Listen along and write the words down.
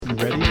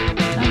ready?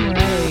 I'm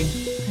ready.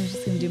 I was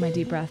just going to do my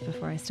deep breath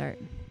before I start.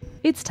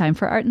 It's time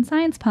for Art and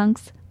Science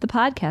Punks, the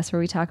podcast where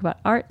we talk about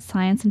art,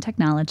 science, and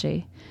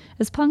technology.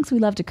 As punks, we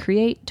love to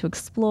create, to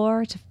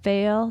explore, to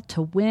fail,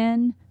 to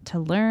win, to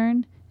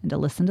learn, and to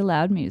listen to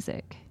loud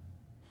music.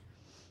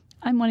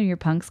 I'm one of your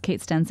punks,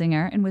 Kate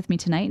Stenzinger, and with me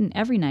tonight and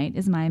every night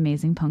is my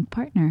amazing punk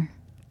partner.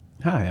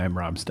 Hi, I'm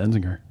Rob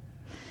Stenzinger.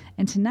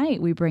 And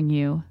tonight we bring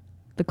you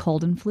the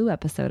cold and flu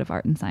episode of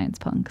Art and Science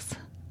Punks.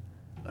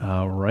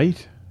 All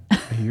right.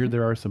 I hear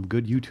there are some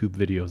good YouTube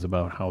videos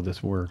about how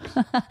this works.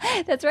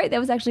 That's right. That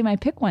was actually my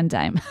pick one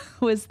time,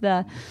 was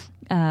the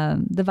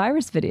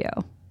virus video.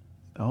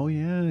 Oh,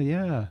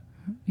 yeah.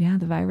 Yeah,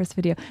 the virus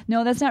video.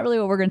 No, that's not really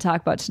what we're going to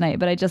talk about tonight,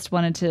 but I just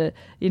wanted to,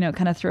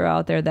 kind of throw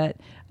out there that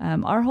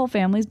our whole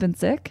family's been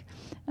sick.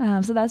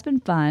 So that's been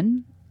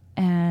fun.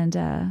 And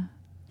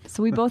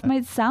so we both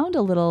might sound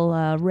a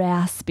little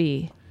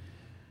raspy.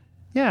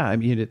 Yeah, I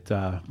mean,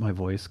 my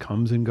voice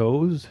comes and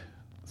goes.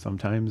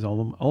 Sometimes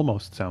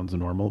almost sounds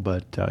normal,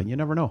 but you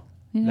never know.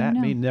 That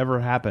may never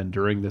happen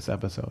during this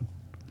episode.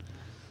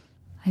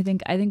 I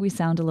think we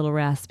sound a little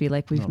raspy,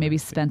 like we've maybe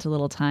spent a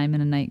little time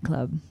in a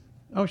nightclub.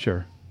 Oh,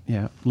 sure.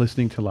 Yeah,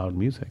 listening to loud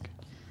music.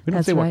 We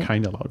don't say what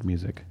kind of loud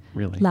music,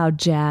 really. Loud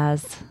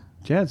jazz.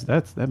 Jazz,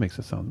 that makes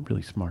us sound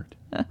really smart.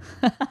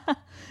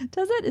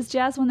 Does it? Is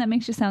jazz one that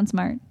makes you sound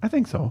smart? I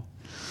think so.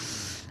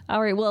 All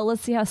right, well,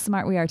 let's see how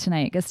smart we are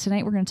tonight, because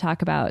tonight we're going to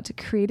talk about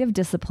creative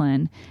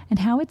discipline and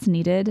how it's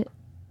needed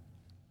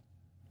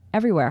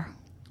everywhere.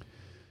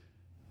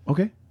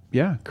 Okay.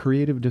 Yeah,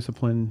 creative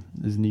discipline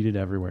is needed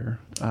everywhere.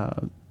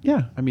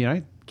 Yeah, I mean,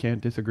 I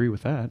can't disagree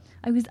with that.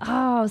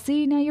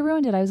 See, now you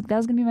ruined it. That was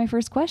going to be my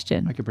first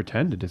question. I could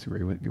pretend to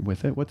disagree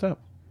with it. What's up?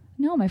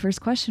 No, my first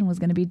question was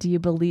going to be, do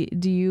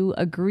you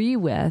agree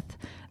with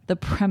the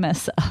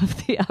premise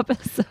of the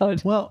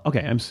episode? Well,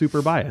 okay, I'm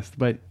super biased,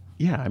 but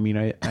yeah, I mean,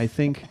 I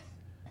think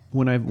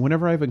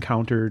whenever I've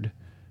encountered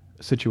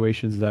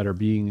situations that are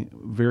being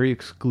very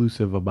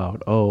exclusive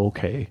about,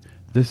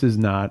 this is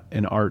not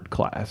an art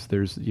class.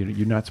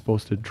 You're not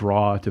supposed to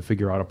draw to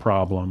figure out a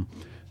problem.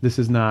 This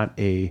is not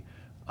a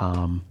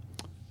time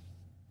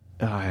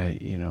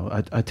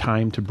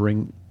to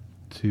bring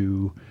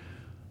to,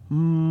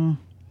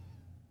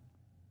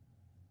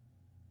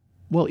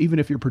 well, even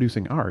if you're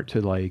producing art, to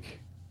like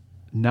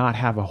not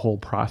have a whole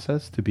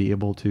process to be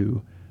able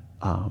to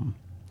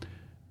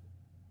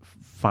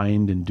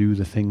find and do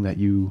the thing that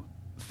you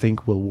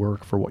think will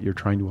work for what you're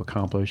trying to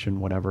accomplish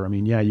and whatever. I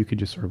mean, yeah, you could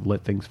just sort of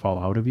let things fall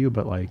out of you,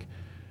 but like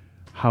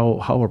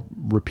how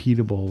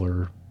repeatable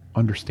or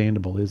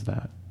understandable is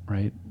that,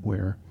 right?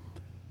 Where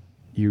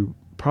you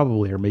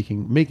probably are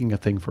making a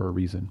thing for a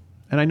reason.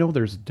 And I know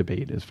there's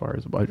debate as far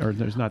as, or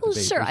there's not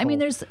debate. Sure. I mean,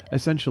 there's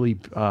essentially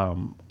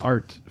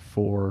art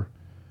for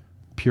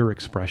pure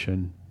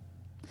expression.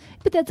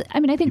 But I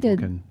think people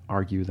can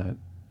argue that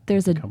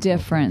there's a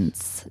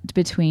difference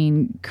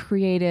between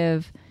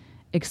creative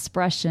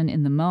expression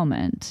in the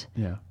moment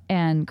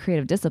and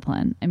creative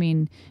discipline. I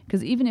mean,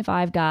 because even if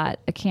I've got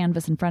a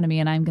canvas in front of me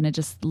and I'm going to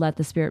just let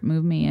the spirit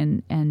move me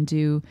and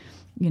do,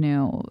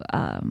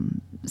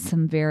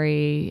 some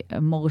very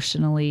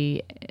emotional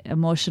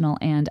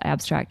and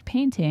abstract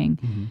painting,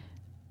 mm-hmm.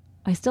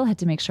 I still had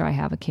to make sure I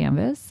have a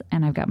canvas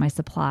and I've got my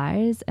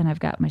supplies and I've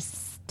got my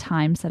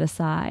time set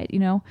aside,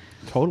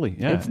 Totally,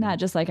 yeah. It's not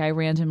just like I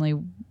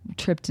randomly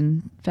tripped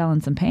and fell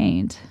in some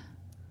paint.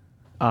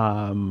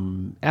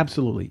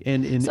 Absolutely.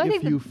 And so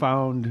if you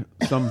found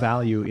some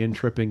value in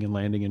tripping and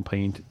landing in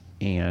paint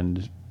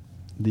and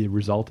the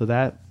result of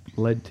that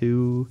led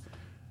to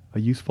a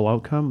useful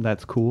outcome,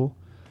 that's cool.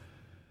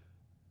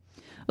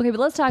 Okay, but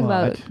let's talk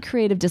about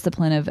creative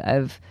discipline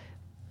of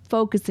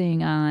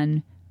focusing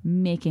on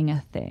making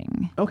a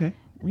thing. Okay.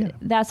 Yeah.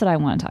 That's what I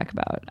want to talk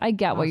about. I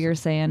get what you're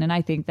saying, and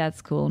I think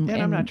that's cool. And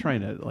I'm not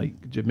trying to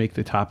to make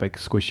the topic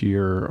squishy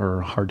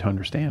or hard to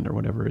understand or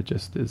whatever. It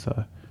just is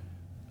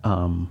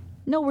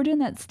no, we're doing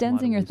that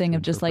Stenzinger thing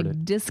of just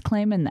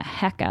disclaiming the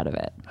heck out of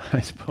it.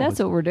 I suppose that's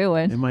what we're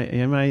doing.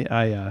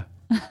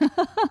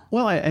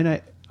 Well,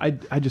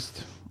 I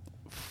just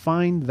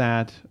find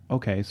that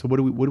okay. So what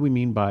do we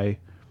mean by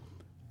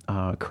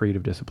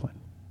creative discipline?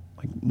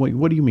 Like,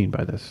 what do you mean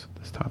by this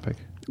topic?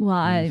 Well,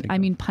 I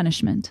mean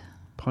punishment.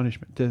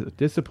 Punishment,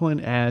 discipline,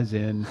 as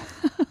in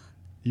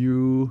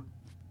you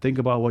think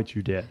about what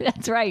you did.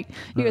 That's right.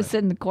 You go sit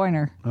in the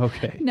corner.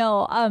 Okay.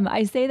 No,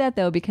 I say that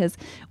though because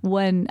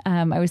when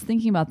I was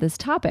thinking about this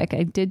topic,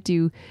 I did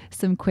do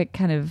some quick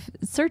kind of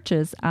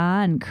searches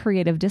on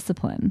creative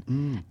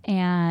discipline,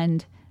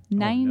 and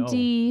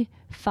 95%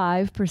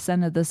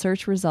 of the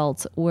search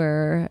results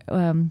were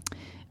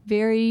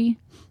very.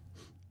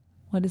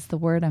 What is the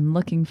word I'm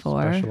looking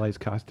for?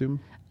 Specialized costume.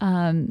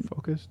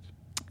 Focused.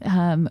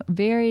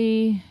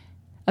 Very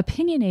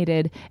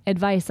opinionated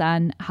advice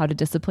on how to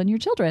discipline your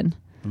children.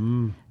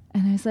 And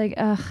I was like,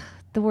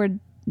 the word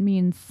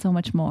means so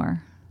much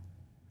more.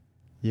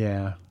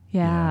 Yeah.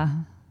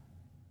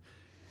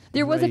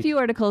 There was a few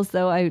articles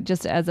though, I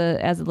just as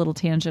a little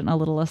tangent, a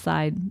little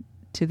aside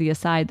to the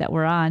aside that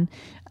we're on,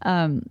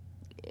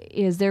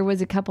 is there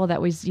was a couple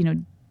that was,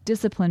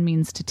 discipline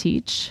means to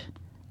teach,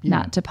 Yeah.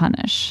 not to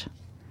punish.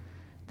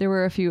 There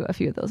were a few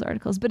of those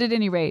articles, but at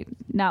any rate,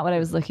 not what I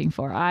was looking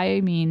for. I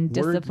mean, Words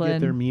discipline.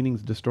 get their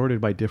meanings distorted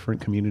by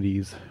different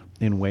communities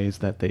in ways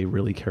that they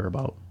really care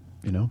about,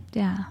 you know?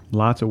 Yeah.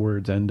 Lots of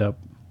words end up,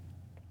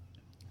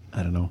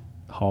 I don't know,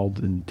 hauled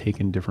and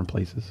taken different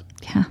places.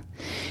 Yeah.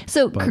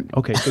 So, But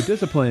okay, so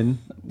discipline,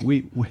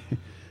 we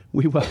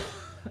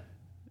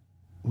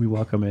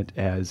welcome it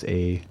as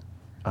a,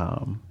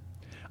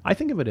 I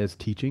think of it as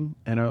teaching,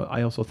 and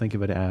I also think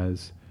of it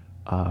as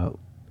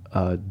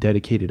a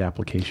dedicated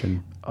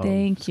application.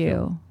 Thank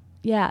you.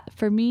 Yeah.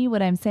 For me,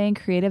 when I'm saying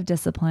creative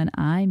discipline,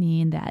 I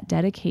mean that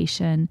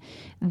dedication,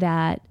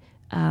 that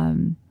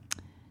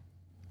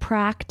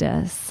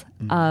practice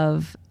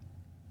of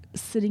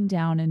sitting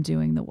down and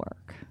doing the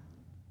work.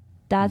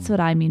 That's what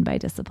I mean by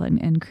discipline.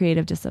 And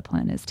creative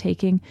discipline is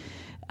taking,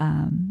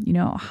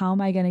 how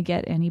am I going to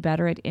get any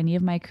better at any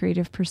of my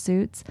creative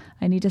pursuits?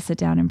 I need to sit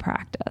down and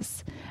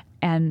practice.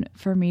 And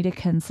for me to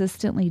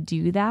consistently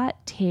do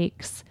that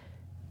takes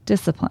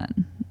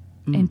discipline,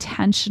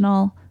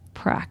 intentional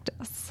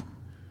practice.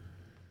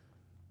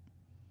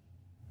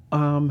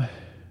 And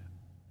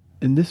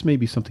this may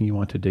be something you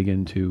want to dig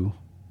into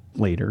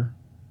later,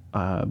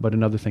 but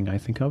another thing I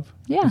think of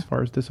as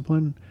far as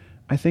discipline,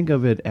 I think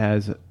of it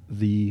as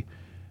a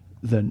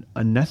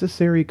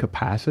necessary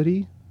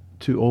capacity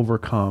to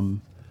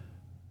overcome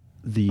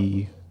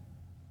the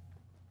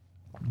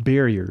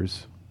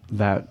barriers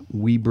that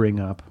we bring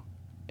up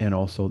and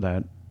also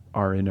that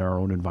are in our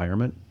own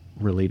environment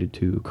related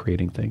to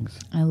creating things.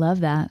 I love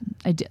that.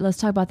 Let's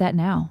talk about that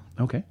now.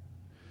 Okay.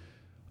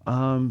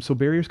 So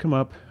barriers come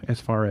up as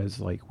far as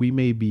like we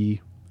may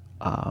be,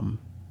 I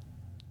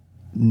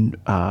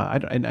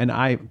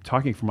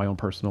talking from my own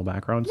personal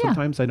background. Yeah.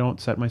 Sometimes I don't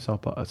set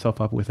myself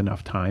up with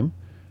enough time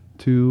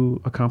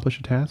to accomplish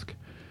a task.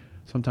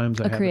 Sometimes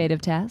A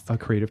creative task.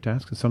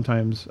 And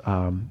sometimes,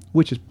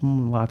 which is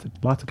lots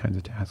of kinds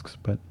of tasks,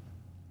 but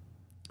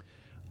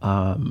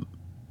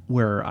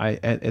where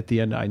at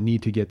the end I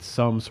need to get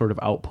some sort of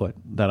output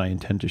that I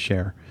intend to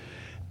share,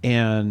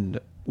 and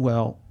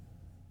well,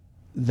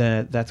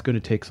 that's going to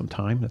take some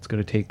time. That's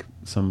going to take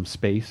some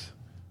space.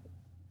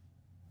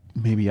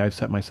 Maybe I've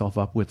set myself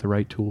up with the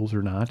right tools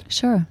or not.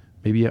 Sure.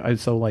 Maybe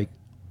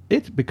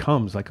it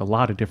becomes like a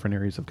lot of different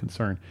areas of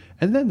concern.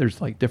 And then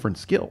there's like different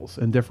skills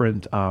and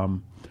different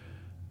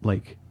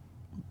like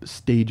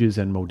stages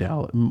and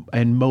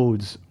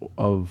modes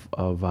of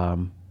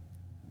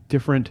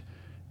different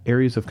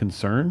areas of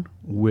concern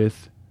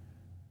with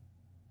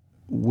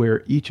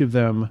where each of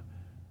them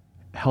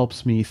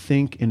helps me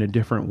think in a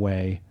different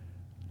way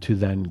to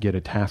then get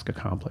a task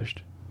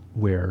accomplished,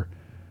 where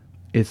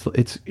it's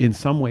in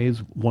some ways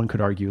one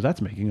could argue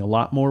that's making a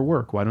lot more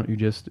work. Why don't you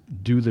just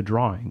do the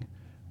drawing,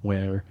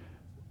 where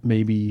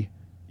maybe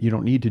you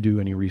don't need to do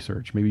any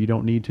research. Maybe you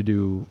don't need to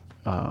do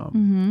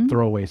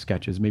throwaway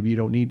sketches. Maybe you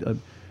don't need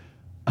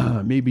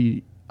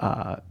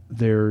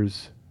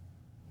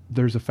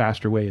there's a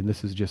faster way, and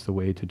this is just a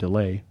way to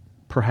delay,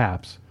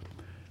 perhaps.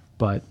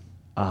 But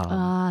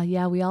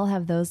yeah, we all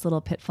have those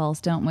little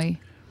pitfalls, don't we?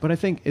 But I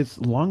think as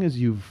long as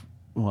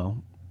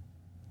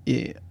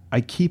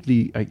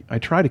I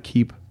try to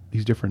keep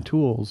these different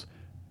tools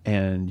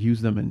and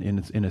use them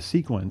in a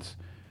sequence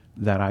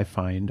that I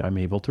find I'm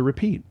able to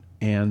repeat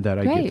and that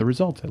I get the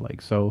results I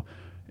like. So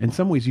in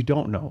some ways you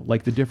don't know,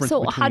 like the difference.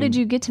 So how did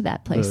you get to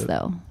that place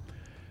though?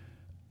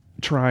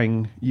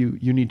 Trying, you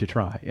need to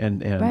try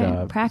and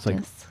practice.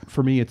 It's like,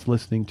 for me, it's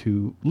listening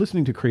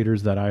to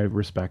creators that I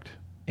respect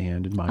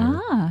and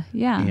admire.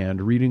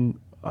 And reading.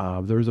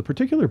 There was a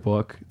particular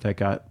book that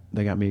got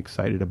me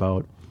excited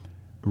about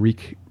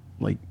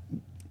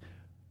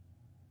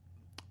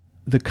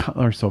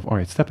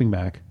stepping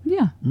back.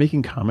 Yeah.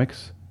 Making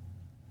comics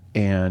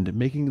and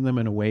making them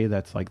in a way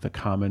that's like the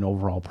common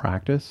overall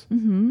practice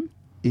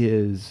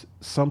is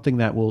something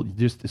that will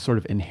just sort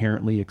of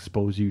inherently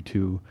expose you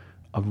to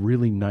a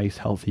really nice,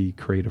 healthy,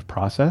 creative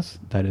process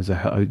that is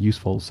a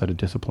useful set of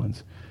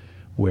disciplines,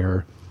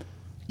 where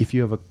if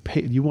you have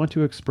you want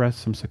to express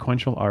some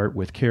sequential art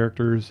with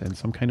characters and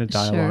some kind of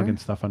dialogue and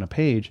stuff on a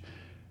page,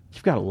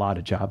 you've got a lot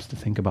of jobs to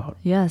think about.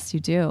 Yes, you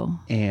do.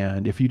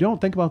 And if you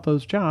don't think about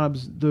those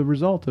jobs, the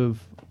result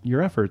of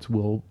your efforts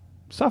will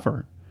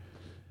suffer.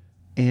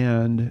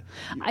 And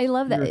I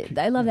love that.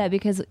 I love that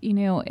because,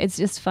 it's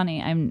just funny.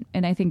 And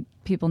I think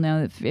people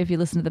know if you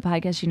listen to the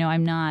podcast,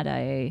 I'm not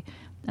a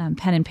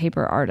pen and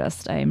paper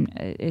artist.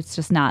 It's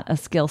just not a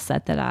skill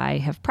set that I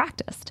have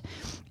practiced.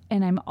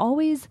 And I'm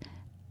always,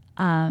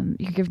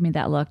 you're giving me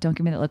that look. Don't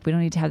give me that look. We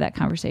don't need to have that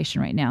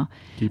conversation right now.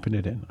 Keeping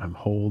it in. I'm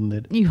holding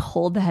it. You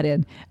hold that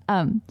in.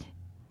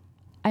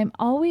 I'm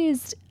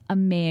always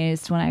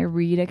amazed when I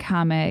read a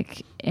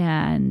comic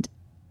and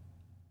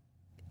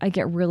I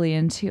get really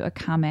into a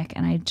comic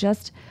and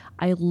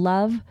I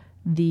love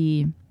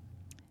the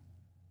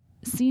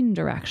scene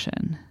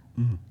direction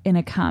in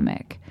a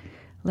comic.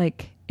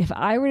 Like if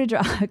I were to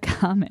draw a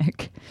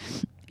comic,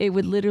 it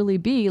would literally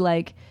be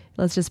like,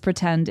 let's just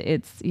pretend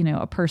it's,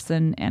 a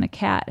person and a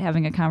cat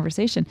having a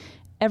conversation.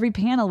 every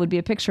panel would be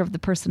a picture of the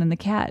person and the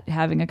cat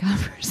having a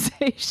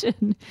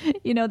conversation.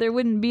 There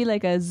wouldn't be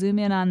like a zoom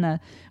in on the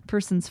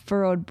person's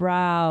furrowed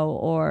brow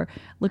or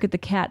look at the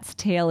cat's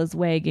tail is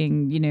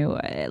wagging,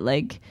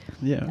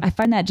 I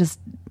find that just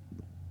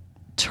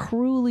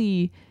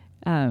truly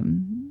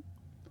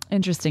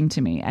interesting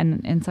to me.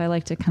 And so I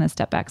like to kind of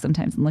step back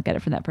sometimes and look at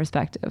it from that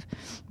perspective.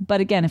 But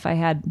again, if I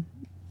had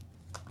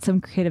some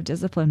creative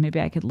discipline,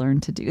 maybe I could learn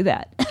to do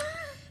that.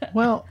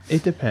 Well,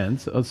 it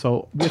depends.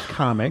 So with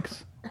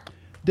comics,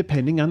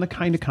 depending on the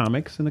kind of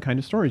comics and the kind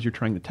of stories you're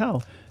trying to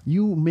tell,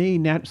 you may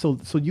so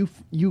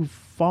you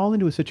fall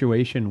into a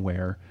situation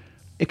where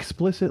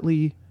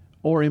explicitly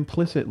or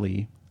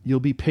implicitly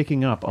you'll be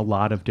picking up a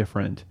lot of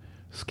different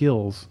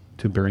skills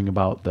to bring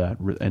about that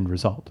end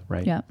result,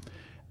 right? Yeah.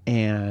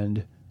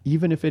 And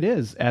even if it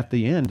is at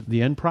the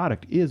end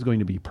product is going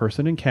to be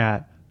person and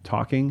cat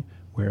talking,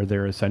 where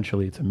they're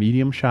essentially, it's a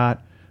medium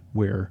shot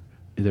where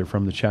they're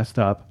from the chest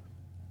up,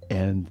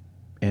 and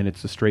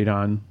it's a straight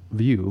on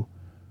view.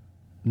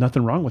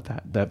 Nothing wrong with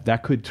that.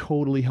 That could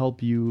totally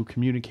help you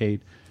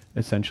communicate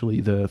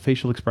essentially the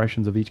facial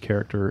expressions of each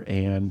character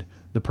and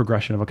the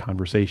progression of a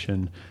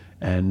conversation,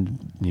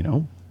 and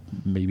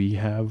maybe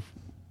have,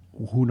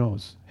 who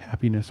knows,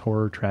 happiness,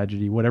 horror,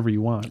 tragedy, whatever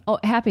you want. Oh,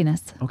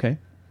 happiness. Okay.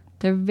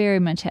 They're very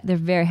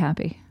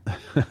happy.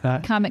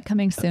 Comic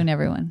coming soon,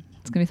 everyone.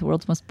 It's going to be the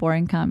world's most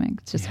boring comic.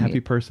 It's just happy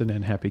person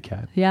and happy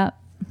cat. Yeah.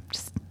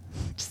 Just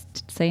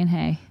saying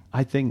hey.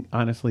 I think,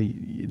 honestly,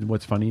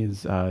 what's funny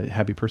is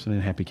happy person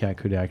and happy cat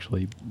could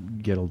actually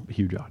get a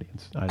huge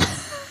audience.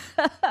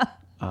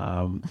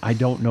 I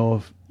don't know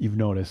if you've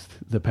noticed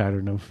the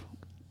pattern of,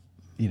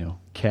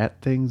 cat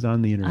things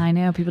on the internet. I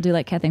know. People do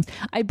like cat things.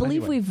 I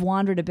believe we've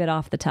wandered a bit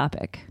off the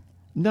topic.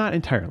 Not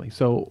entirely.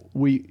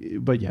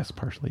 But yes,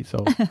 partially.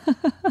 So,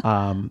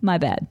 my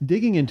bad.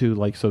 Digging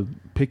into so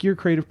pick your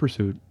creative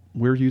pursuit.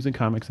 We're using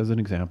comics as an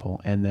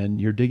example. And then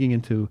you're digging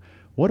into,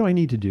 what do I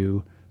need to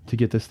do to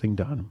get this thing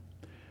done?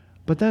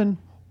 But then,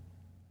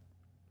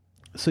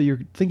 so you're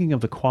thinking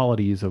of the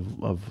qualities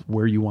of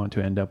where you want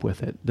to end up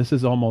with it. This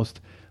is almost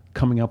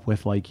coming up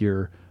with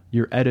your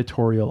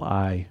editorial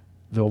eye,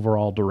 the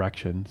overall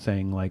direction,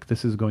 saying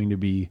this is going to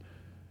be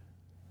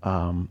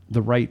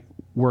the right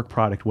work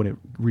product when it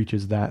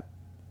reaches that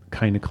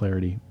kind of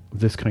clarity,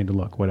 this kind of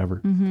look,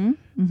 whatever,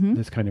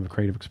 this kind of a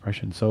creative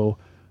expression. So,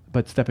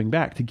 but stepping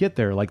back to get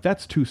there,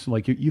 that's too,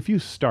 if you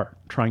start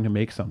trying to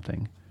make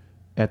something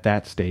at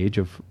that stage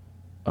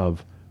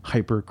of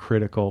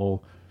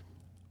hypercritical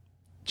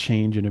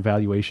change and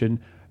evaluation,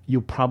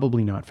 you'll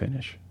probably not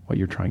finish what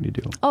you're trying to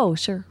do. Oh,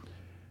 sure.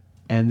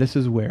 And this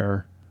is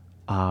where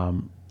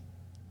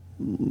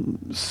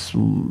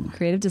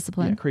creative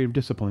discipline. Yeah, creative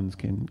disciplines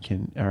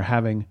or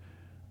having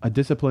a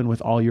discipline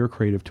with all your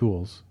creative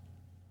tools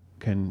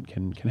can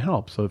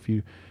help. So if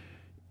you're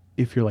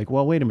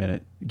well, wait a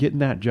minute, getting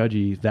that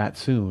judgy that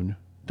soon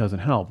doesn't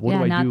help. What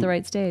do I not do? The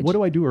right stage. What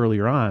do I do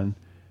earlier on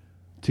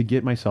to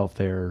get myself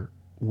there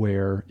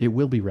where it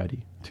will be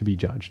ready to be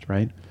judged,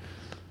 right?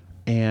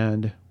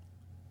 And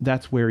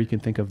that's where you can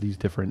think of these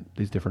different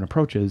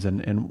approaches.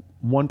 And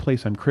one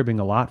place I'm cribbing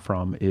a lot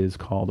from is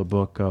called a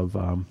book of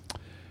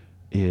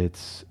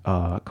it's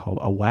called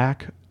A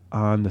Whack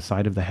on the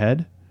Side of the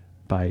Head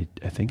by,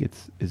 I think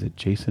is it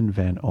Jason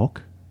Van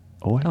Oek?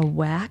 A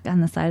whack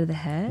on the side of the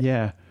head?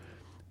 Yeah.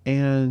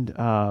 And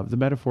the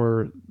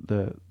metaphor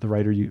the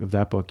writer of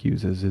that book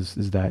uses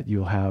is that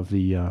you'll have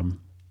the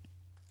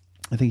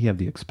I think you have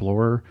the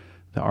explorer,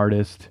 the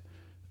artist,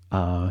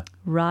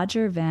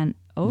 Roger Van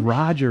Oak.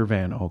 Roger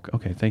Van Oak.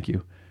 Okay, thank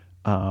you.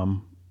 The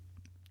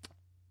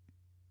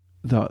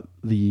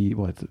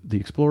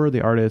explorer,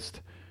 the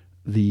artist,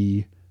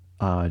 the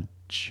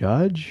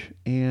judge,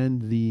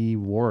 and the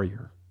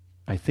warrior,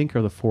 I think,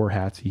 are the four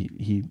hats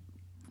he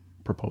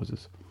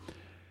proposes.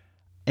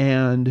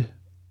 And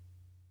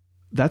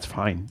that's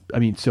fine. I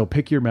mean, so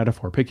pick your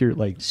metaphor, pick your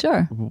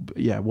sure.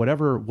 Yeah,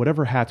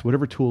 whatever hats,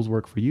 whatever tools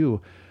work for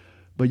you.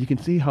 But you can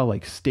see how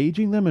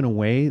staging them in a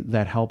way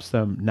that helps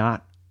them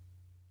not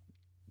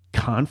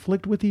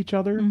conflict with each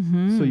other.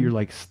 Mm-hmm. So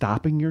you're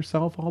stopping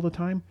yourself all the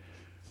time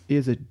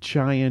is a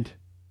giant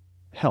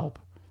help.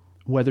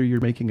 Whether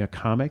you're making a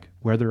comic,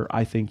 whether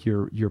I think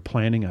you're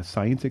planning a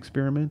science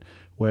experiment,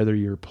 whether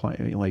you're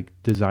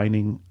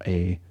designing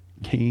a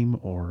game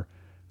or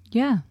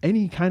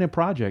any kind of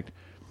project,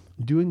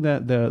 doing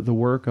the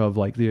work of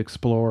the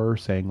explorer,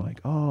 saying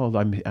oh,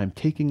 I'm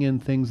taking in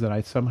things that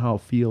I somehow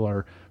feel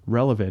are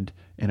relevant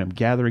and I'm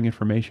gathering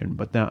information.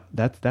 But now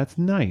that's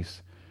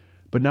nice.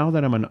 But now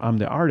that I'm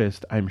the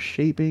artist, I'm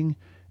shaping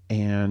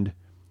and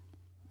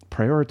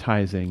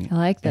prioritizing. I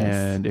like this.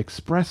 And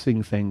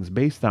expressing things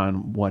based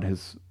on what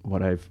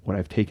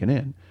I've taken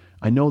in.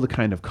 I know the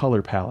kind of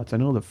color palettes. I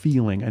know the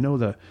feeling. I know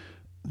the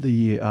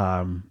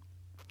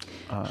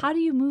how do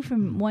you move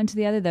from one to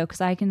the other, though?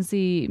 Because I can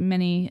see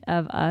many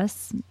of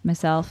us,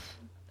 myself,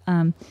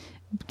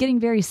 getting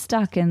very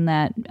stuck in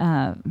that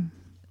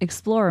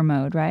explorer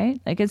mode, right?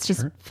 It's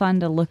just fun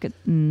to look at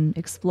and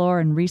explore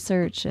and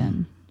research.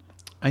 And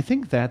I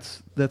think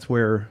that's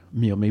where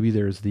maybe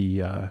there's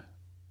the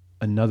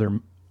another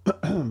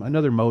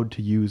another mode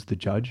to use the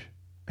judge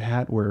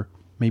hat, where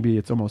maybe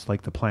it's almost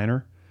like the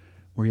planner,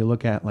 where you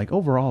look at like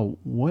overall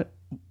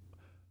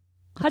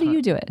How do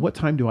you do it? what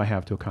time do I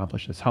have to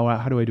accomplish this?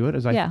 How do I do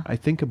it? I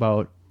think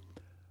about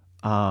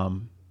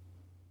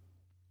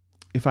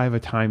if I have a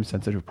time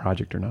sensitive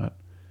project or not.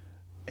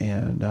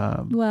 And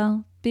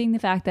well, being the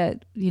fact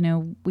that,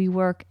 we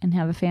work and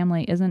have a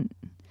family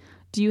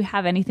do you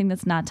have anything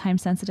that's not time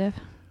sensitive?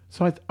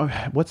 so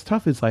what's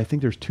tough is I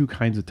think there's two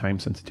kinds of time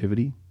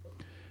sensitivity.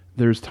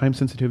 There's time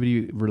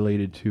sensitivity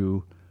related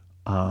to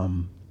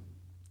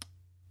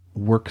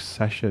work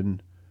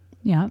session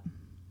Yeah.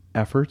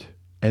 effort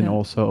and Yeah.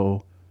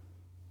 also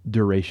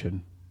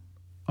duration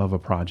of a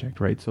project,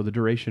 right? So the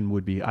duration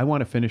would be, I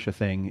want to finish a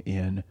thing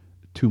in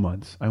 2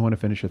 months. I want to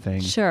finish a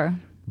thing Sure.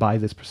 by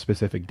this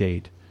specific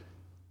date.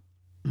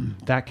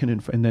 That can,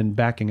 and then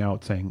backing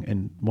out saying,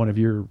 and one of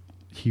your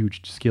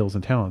huge skills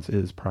and talents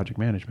is project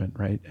management,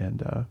 right?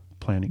 And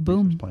planning,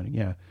 Boom. resource planning.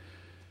 Yeah.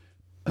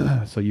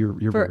 So you're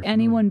For very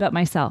anyone but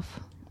myself,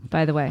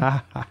 by the way,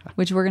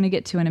 which we're going to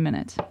get to in a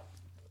minute.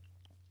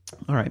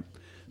 All right.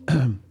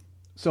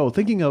 So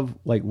thinking of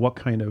like what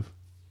kind of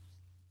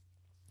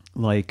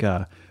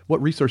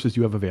what resources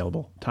you have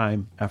available,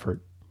 time,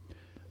 effort,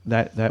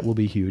 that will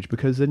be huge,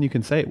 because then you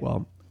can say,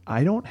 well,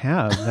 I don't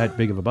have that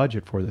big of a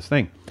budget for this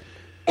thing.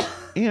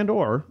 And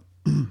or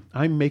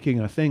I'm making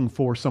a thing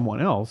for someone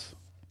else.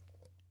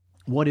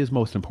 What is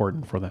most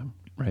important for them,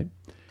 right?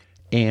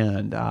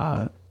 And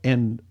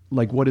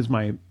like, what is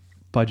my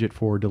budget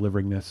for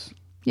delivering this?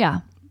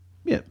 Yeah.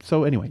 Yeah.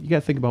 So anyway, you got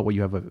to think about what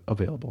you have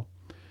available.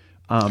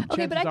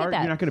 Okay, but I get that.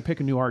 You're not going to pick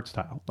a new art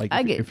style. Like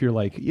I get- if you're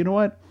like, you know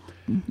what?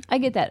 I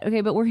get that.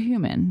 Okay, but we're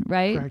human,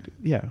 right?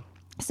 Yeah.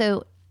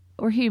 So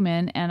we're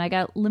human, and I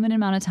got limited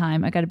amount of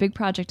time. I got a big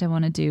project I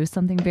want to do,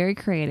 something very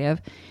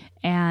creative,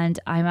 and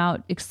I'm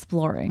out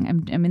exploring.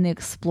 I'm in the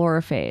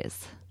explorer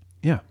phase.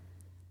 Yeah.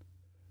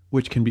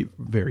 Which can be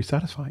very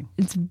satisfying.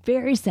 It's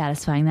very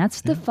satisfying.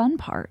 That's the fun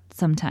part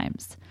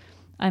sometimes.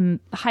 I'm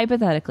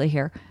hypothetically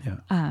here.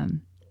 Yeah.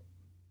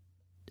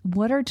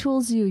 What are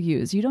tools you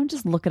use? You don't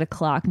just look at a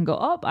clock and go,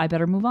 oh, I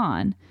better move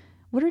on.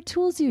 What are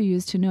tools you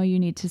use to know you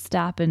need to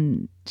stop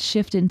and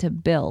shift into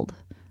build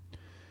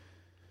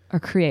or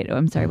create? Oh,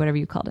 I'm sorry, whatever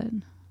you called it.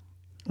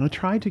 I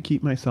try to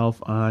keep myself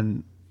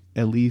on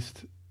at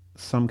least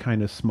some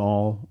kind of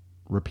small,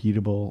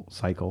 repeatable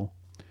cycle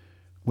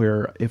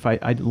where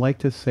I'd like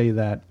to say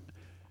that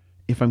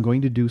if I'm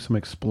going to do some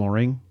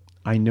exploring,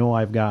 I know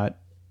I've got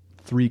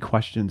 3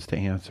 questions to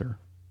answer.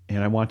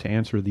 And I want to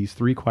answer these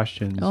 3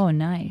 questions Oh,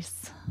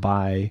 nice.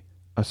 by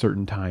a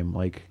certain time.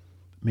 Like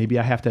maybe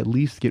I have to at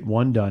least get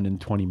one done in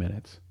 20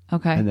 minutes.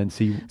 Okay. And then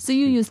see. So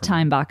you use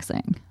time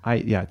boxing.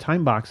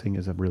 Time boxing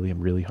is a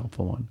really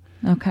helpful one.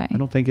 Okay. I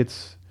don't think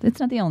it's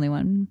Not the only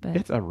one,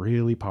 but a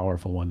really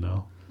powerful one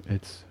though.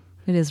 it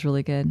is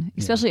really good.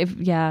 Especially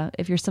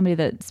if you're somebody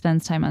that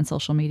spends time on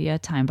social media,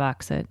 time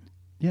box it.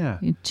 Yeah,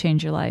 You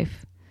change your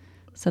life.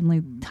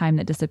 Suddenly time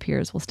that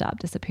disappears will stop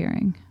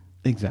disappearing.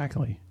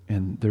 exactly.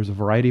 And there's a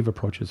variety of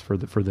approaches for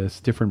this.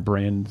 Different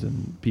brands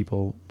and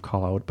people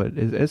call out, but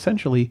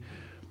essentially,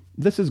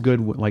 this is good.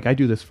 Like I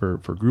do this for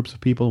groups of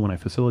people when I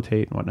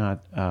facilitate and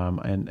whatnot.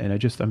 And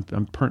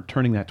I'm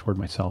turning that toward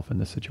myself in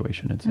this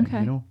situation and saying,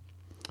 Okay.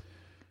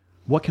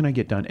 What can I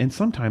get done? And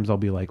sometimes I'll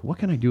be like, what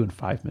can I do in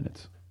 5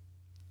 minutes?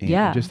 And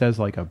Yeah. just as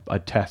like a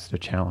test, a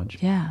challenge.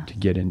 Yeah. To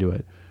get into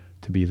it,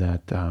 to be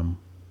that,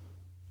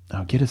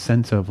 I'll get a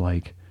sense of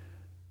like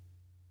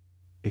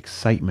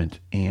excitement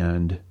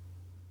and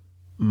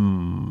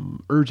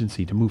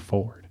urgency to move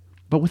forward,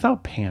 but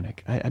without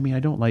panic. I mean, I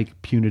don't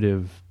like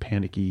punitive,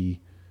 panicky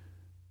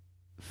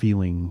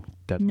feeling.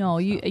 No,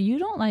 stuff. you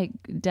don't like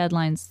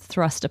deadlines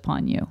thrust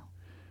upon you.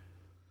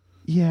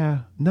 Yeah,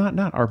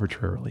 not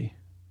arbitrarily,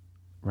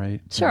 right?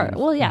 Sure.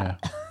 Well, yeah.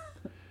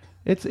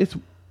 It's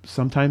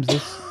sometimes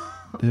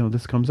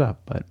this comes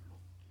up, but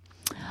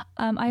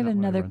I have not what I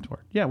another. run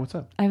toward. Yeah, what's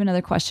up? I have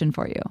another question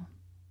for you.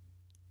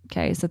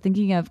 Okay, so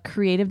thinking of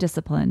creative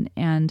discipline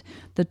and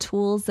the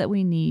tools that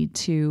we need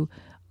to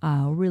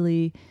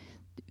really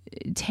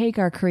take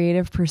our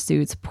creative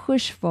pursuits,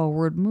 push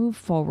forward, move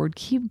forward,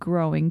 keep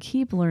growing,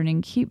 keep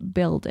learning, keep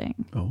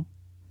building. Oh,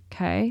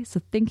 Okay,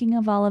 so thinking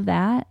of all of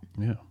that,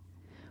 yeah.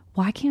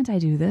 why can't I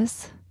do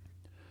this?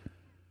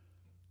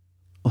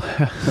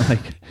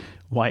 Like,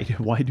 why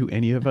do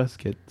any of us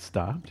get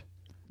stopped?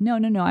 No.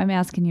 I'm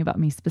asking you about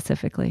me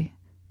specifically.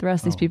 The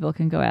rest of these people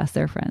can go ask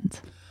their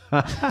friends.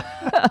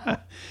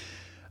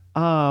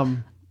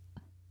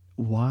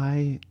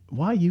 Why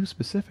you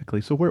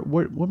specifically? So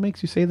what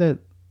makes you say that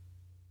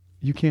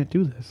you can't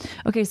do this?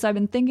 Okay, so I've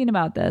been thinking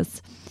about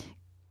this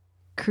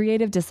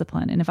creative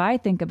discipline. And if I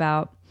think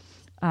about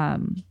a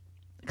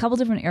couple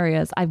different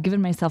areas, I've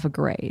given myself a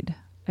grade.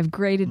 I've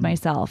graded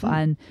myself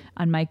on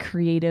my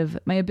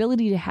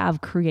ability to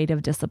have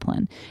creative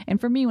discipline. And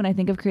for me, when I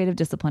think of creative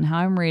discipline, how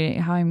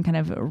I'm kind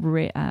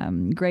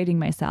of grading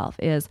myself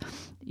is,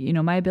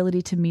 my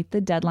ability to meet the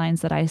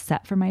deadlines that I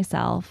set for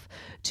myself,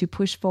 to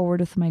push forward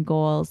with my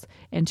goals,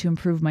 and to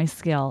improve my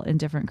skill in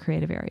different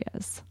creative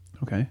areas.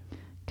 Okay.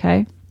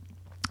 Okay.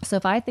 So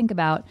if I think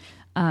about,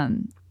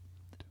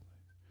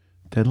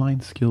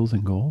 Deadline, skills,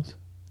 and goals.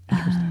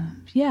 Interesting.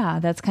 yeah,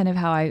 that's kind of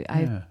how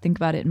I think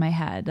about it in my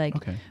head. Like,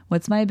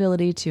 what's my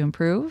ability to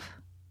improve?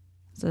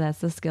 So that's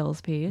the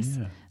skills piece.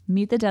 Yeah.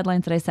 Meet the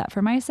deadlines that I set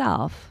for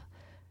myself,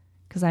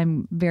 because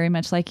I'm very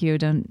much like you.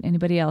 Don't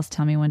anybody else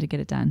tell me when to get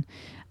it done.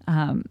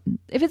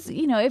 If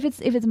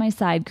it's my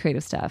side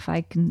creative stuff,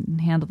 I can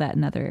handle that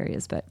in other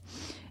areas.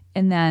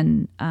 And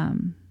then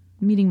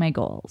meeting my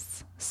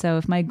goals. So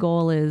if my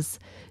goal is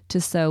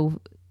to sew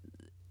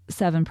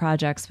 7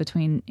 projects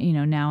between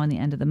now and the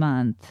end of the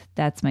month,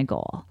 that's my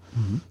goal.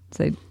 Mm-hmm.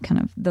 So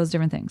kind of those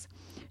different things.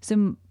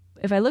 So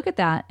if I look at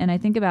that and I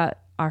think about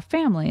our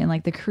family and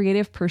like the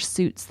creative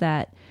pursuits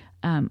that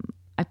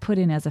I put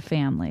in as a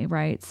family,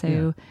 right?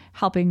 So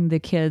helping the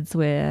kids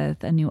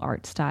with a new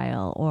art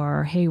style,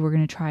 or hey, we're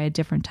going to try a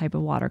different type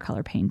of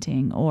watercolor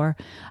painting, or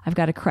I've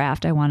got a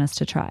craft I want us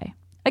to try.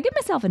 I give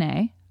myself an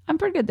A. I'm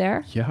pretty good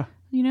there. Yeah.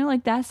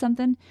 Like that's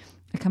something.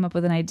 I come up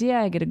with an idea,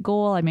 I get a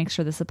goal, I make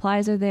sure the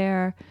supplies are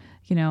there.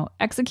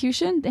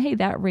 Execution, hey,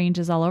 that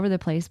ranges all over the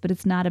place, but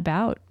it's not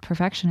about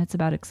perfection. It's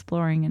about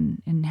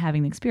exploring and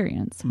having the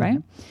experience, mm-hmm. right?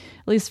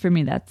 At least for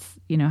me, that's,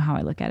 how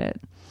I look at it.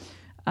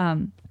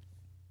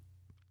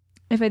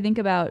 If I think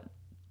about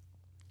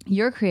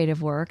your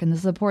creative work and the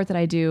support that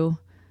I do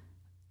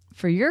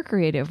for your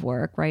creative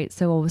work, right?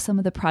 So some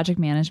of the project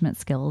management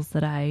skills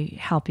that I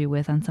help you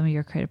with on some of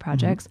your creative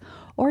projects,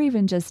 mm-hmm. or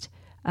even just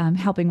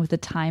helping with the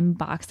time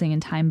boxing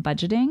and time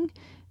budgeting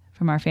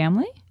from our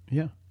family.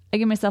 Yeah. I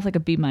give myself like a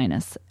B-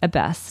 at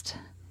best,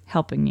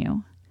 helping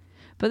you.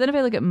 But then if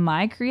I look at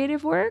my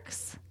creative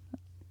works,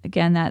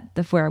 again,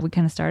 that's where we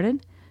kind of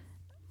started.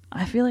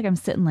 I feel like I'm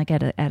sitting like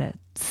at a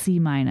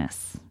C-.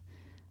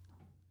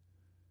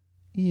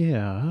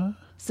 Yeah.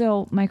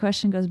 So my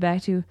question goes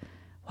back to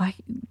why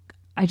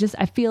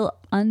I feel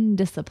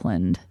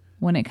undisciplined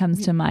when it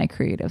comes to my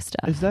creative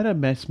stuff. Is that a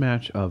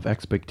mismatch of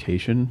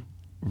expectation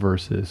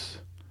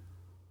versus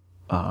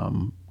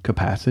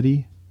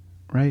capacity,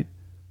 right?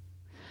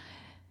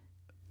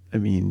 I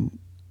mean,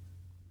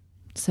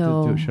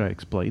 so should I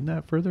explain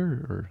that further,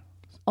 or?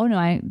 Oh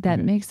no,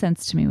 that makes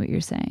sense to me what you're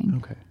saying.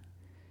 Okay.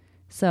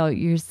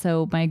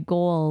 So my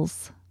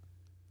goals.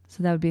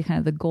 So that would be kind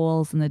of the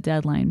goals and the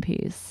deadline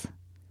piece.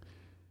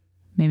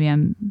 Maybe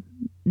I'm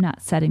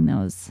not setting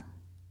those.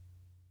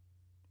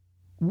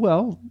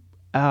 Well,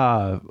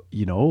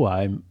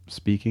 I'm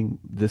speaking.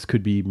 This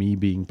could be me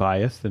being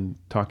biased and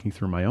talking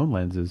through my own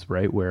lenses,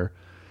 right? Where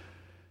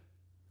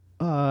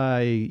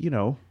I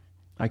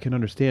can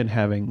understand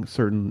having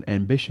certain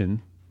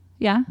ambition,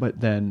 but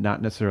then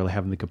not necessarily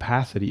having the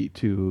capacity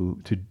to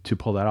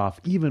pull that off,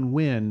 even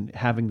when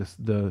having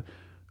the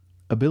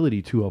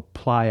ability to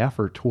apply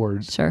effort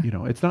towards. Sure.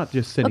 It's not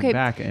just sitting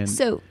back and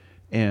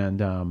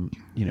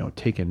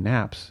taking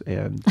naps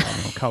and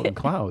counting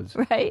clouds.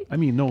 Right. I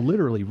mean, no,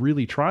 literally,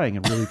 really trying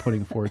and really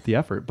putting forth the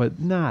effort, but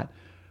not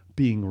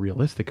being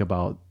realistic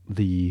about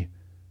the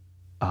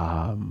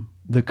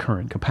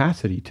current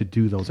capacity to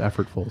do those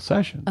effortful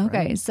sessions.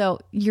 Okay, right? So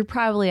you're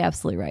probably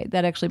absolutely right.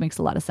 That actually makes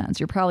a lot of sense.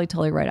 You're probably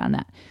totally right on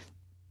that.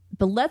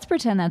 But let's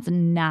pretend that's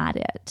not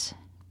it.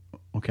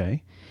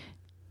 Okay.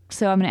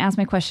 So I'm going to ask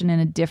my question in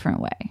a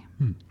different way.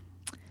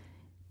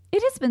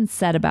 It has been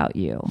said about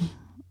you.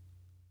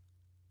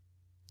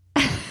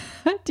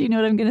 Do you know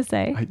what I'm going to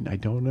say? I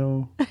don't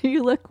know.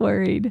 You look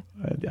worried.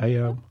 I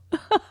am.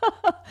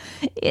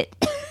 It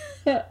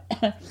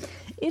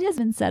has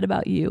been said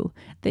about you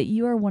that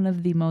you are one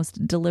of the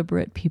most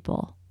deliberate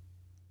people.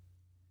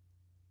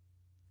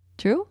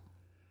 True?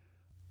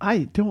 I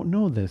don't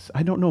know this.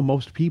 I don't know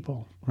most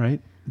people,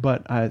 right?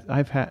 But I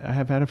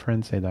have had a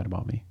friend say that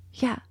about me.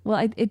 Yeah.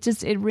 Well,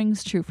 it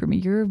rings true for me.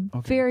 You're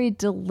a very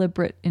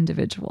deliberate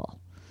individual.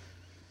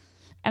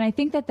 And I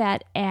think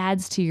that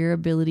adds to your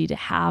ability to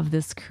have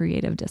this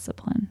creative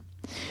discipline.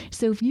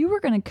 So if you were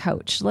going to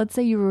coach, let's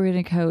say you were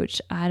going to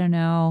coach, I don't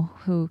know,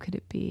 who could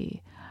it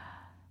be?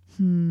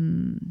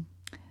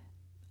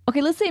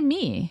 Okay, let's say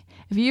me.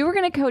 If you were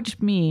going to coach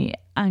me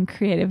on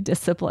creative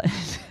discipline.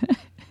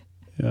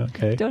 Yeah,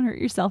 okay. Don't hurt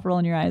yourself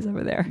rolling your eyes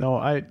over there. No,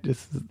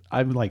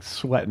 I'm like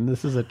sweating.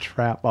 This is a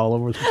trap all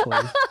over the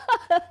place.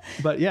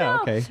 But yeah,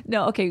 okay.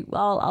 No, okay.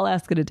 Well, I'll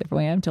ask it a different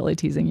way. I'm totally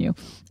teasing you.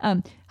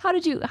 How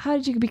did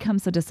you become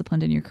so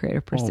disciplined in your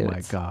creative pursuits? Oh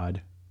my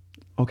God.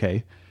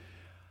 Okay.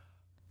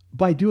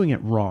 By doing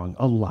it wrong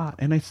a lot,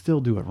 and I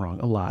still do it wrong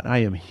a lot. I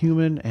am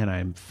human, and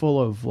I'm full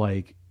of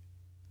like,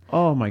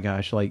 oh my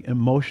gosh, like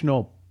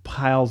emotional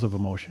piles of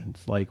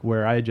emotions, like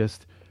where I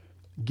just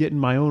get in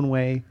my own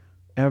way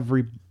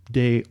every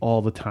day,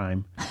 all the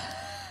time.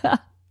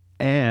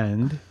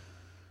 And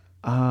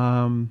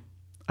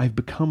I've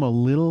become a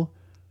little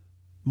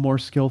more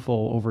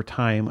skillful over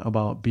time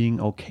about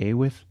being okay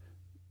with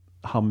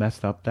how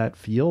messed up that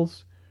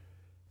feels,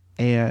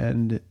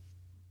 and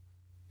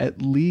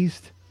at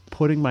least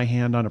putting my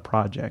hand on a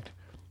project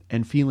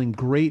and feeling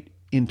great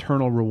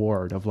internal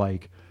reward of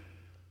like,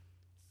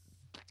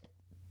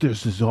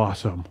 this is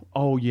awesome.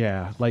 Oh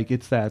yeah. Like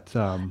it's that,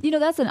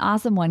 that's an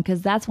awesome one.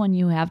 'Cause that's one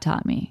you have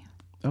taught me.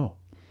 Oh,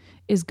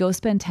 is go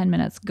spend 10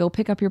 minutes. Go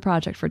pick up your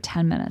project for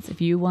 10 minutes. If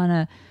you want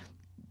to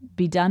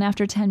be done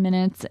after 10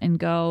 minutes and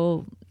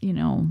go,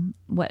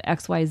 what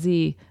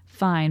XYZ,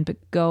 fine, but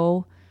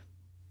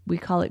we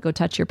call it go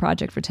touch your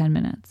project for 10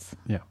 minutes.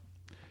 Yeah.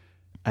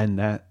 And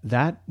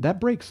that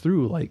breaks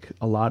through like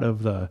a lot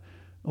of the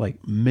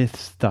like myth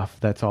stuff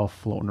that's all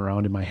floating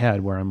around in my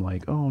head where I'm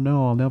like, oh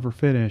no, I'll never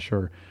finish.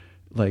 Or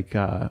like,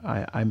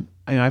 I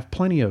have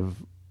plenty of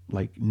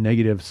like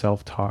negative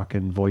self-talk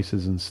and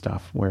voices and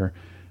stuff where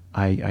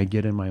I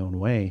get in my own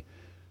way.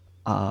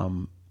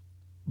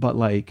 But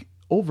like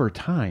over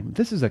time,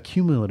 this is a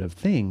cumulative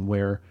thing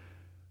where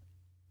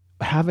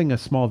having a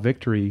small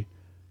victory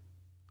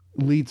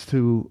leads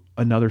to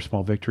another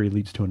small victory,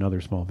 leads to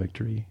another small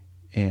victory.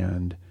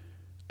 And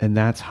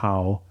that's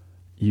how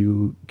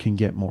you can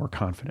get more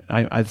confident.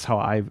 That's how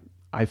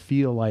I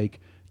feel like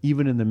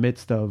even in the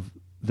midst of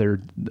their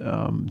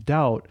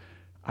doubt,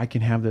 I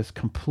can have this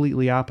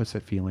completely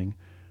opposite feeling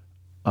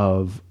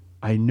of,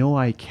 I know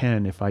I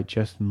can if I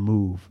just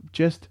move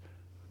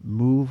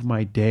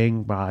my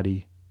dang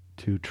body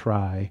to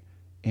try,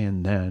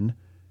 and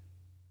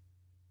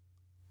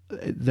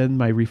then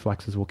my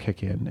reflexes will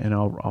kick in, and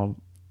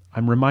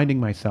I'm reminding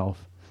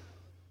myself,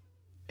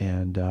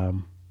 and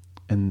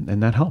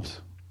that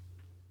helps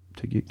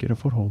to get a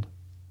foothold.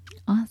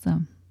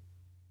 Awesome.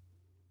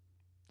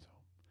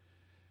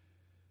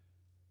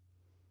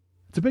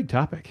 It's a big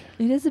topic.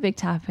 It is a big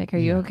topic. Are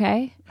you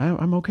okay?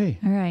 I'm okay.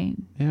 All right.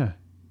 Yeah.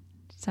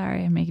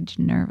 Sorry, I made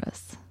you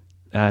nervous.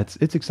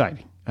 It's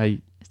exciting.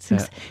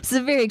 This is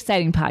a very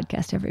exciting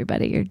podcast,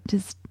 everybody. You're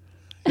just...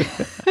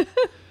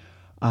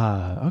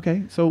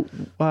 Okay. So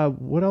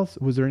what else?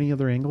 Was there any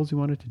other angles you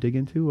wanted to dig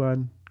into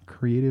on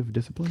creative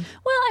discipline?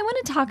 Well, I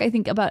want to talk, I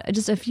think, about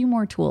just a few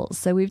more tools.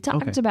 So we've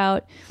talked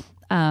about,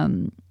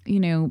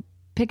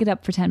 pick it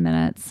up for 10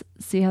 minutes,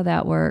 see how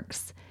that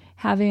works.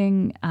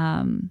 Having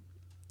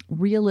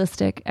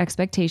realistic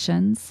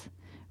expectations,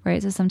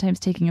 right? So sometimes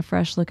taking a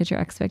fresh look at your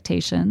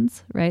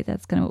expectations, right?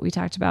 That's kind of what we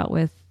talked about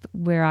with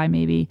where I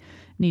maybe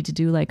need to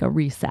do like a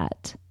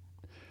reset.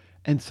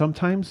 And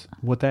sometimes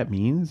what that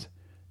means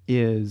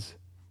is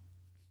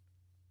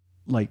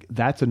like,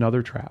 that's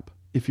another trap.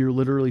 If you're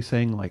literally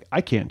saying like, I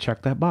can't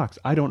check that box,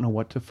 I don't know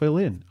what to fill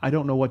in, I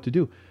don't know what to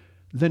do,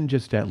 then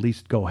just at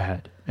least go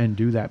ahead and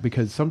do that,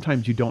 because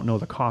sometimes you don't know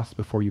the cost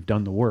before you've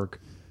done the work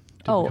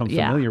to become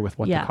familiar with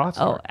what the costs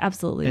are. Oh,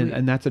 absolutely.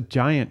 And that's a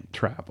giant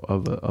trap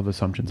of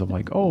assumptions of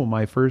like, oh,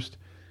 my first,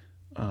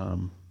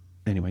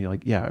 anyway,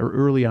 like, yeah,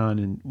 early on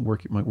in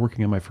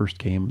working on my first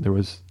game, there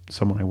was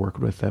someone I worked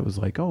with that was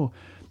like, oh,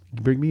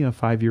 bring me a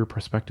 5-year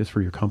prospectus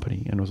for your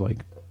company. And I was like,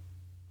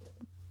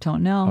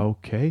 don't know.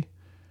 Okay.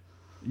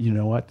 You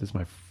know what? This is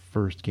my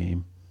first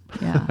game.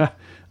 Yeah.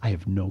 I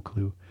have no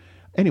clue.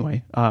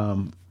 Anyway,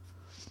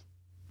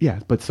 yeah,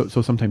 but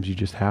so sometimes you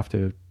just have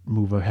to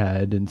move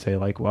ahead and say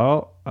like,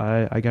 well,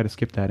 I got to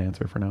skip that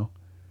answer for now.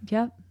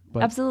 Yep.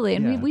 But, absolutely.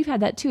 And we've had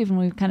that too, even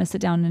when we kind of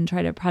sit down and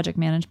try to project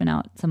management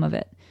out some of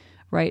it,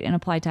 right? And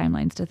apply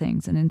timelines to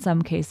things. And in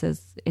some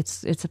cases,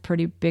 it's a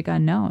pretty big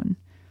unknown.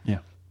 Yeah.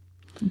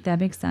 That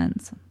makes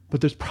sense.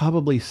 But there's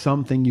probably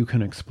something you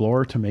can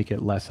explore to make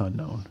it less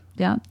unknown.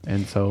 Yeah.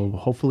 And so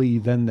hopefully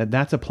then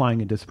that's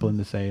applying a discipline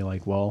to say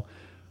like, well,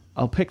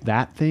 I'll pick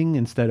that thing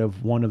instead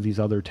of one of these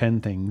other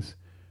 10 things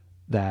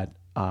that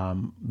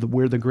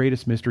where the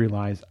greatest mystery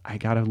lies. I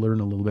got to learn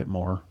a little bit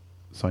more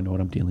so I know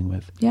what I'm dealing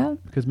with. Yeah.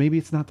 Because maybe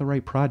it's not the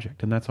right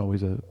project, and that's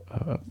always a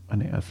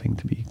thing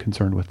to be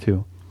concerned with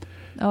too.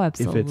 Oh,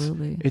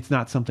 absolutely. If it's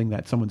not something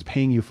that someone's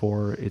paying you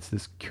for, it's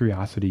this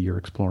curiosity you're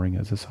exploring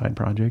as a side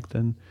project,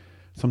 then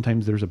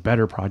sometimes there's a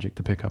better project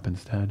to pick up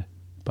instead.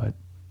 But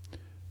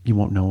you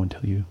won't know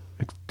until you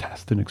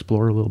test and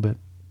explore a little bit.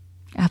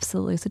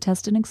 Absolutely. So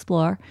test and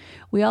explore.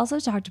 We also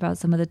talked about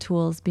some of the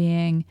tools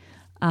being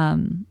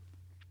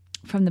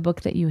from the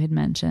book that you had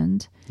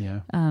mentioned. Yeah.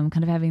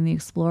 Kind of having the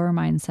explorer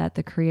mindset,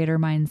 the creator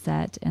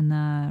mindset, and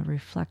the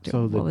reflector.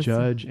 So the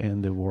judge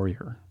and the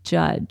warrior.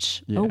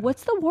 Judge. Yeah. Oh,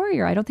 what's the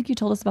warrior? I don't think you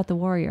told us about the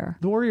warrior.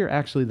 The warrior,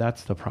 actually,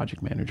 that's the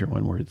project manager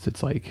one where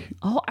it's like...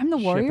 Oh, I'm the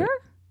warrior?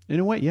 In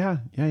a way, yeah.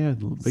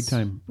 Big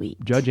time.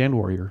 Sweet. Judge and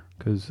warrior,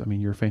 because, I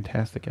mean, you're a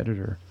fantastic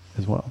editor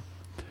as well.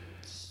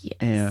 Yes.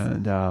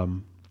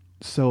 And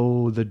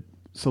so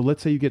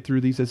let's say you get through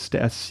these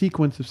a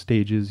sequence of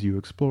stages. You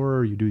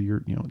explore, you do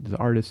your, the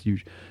artist, you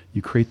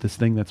create this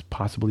thing that's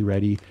possibly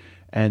ready.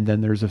 And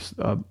then there's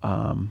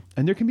and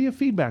there can be a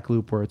feedback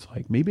loop where it's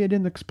like, maybe I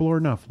didn't explore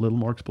enough, a little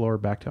more explore,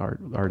 back to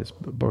artist.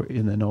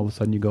 And then all of a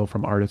sudden you go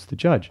from artist to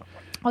judge.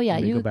 Oh yeah.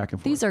 You go back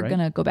and forth. These are going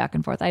to go back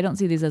and forth. I don't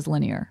see these as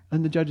linear.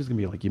 And the judge is going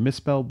to be like, you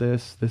misspelled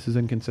this is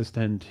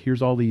inconsistent.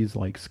 Here's all these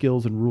like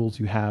skills and rules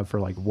you have for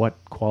like what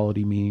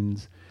quality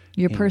means.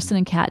 Your person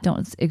and cat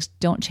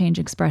don't change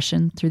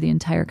expression through the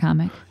entire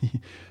comic.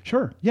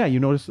 Sure. Yeah. You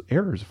notice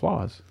errors,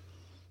 flaws.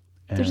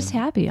 They're just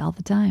happy all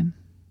the time.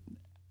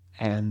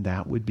 And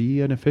that would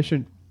be an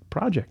efficient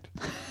project.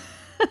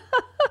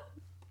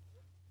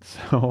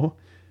 So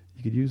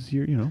you could use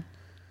your,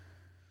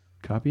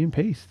 copy and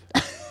paste.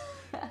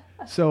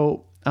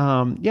 So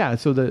Yeah.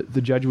 So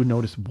the judge would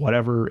notice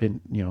whatever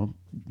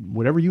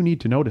whatever you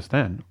need to notice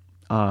then.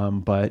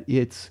 But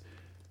it's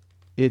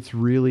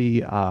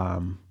really,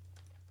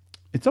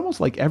 it's almost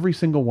like every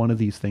single one of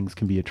these things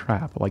can be a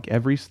trap. Like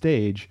every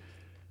stage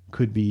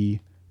could be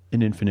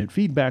an infinite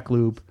feedback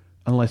loop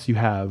unless you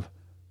have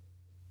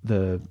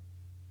the,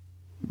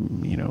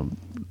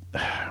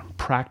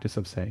 practice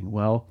of saying,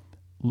 well,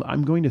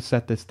 I'm going to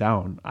set this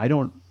down. I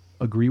don't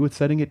agree with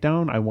setting it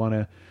down. I want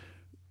to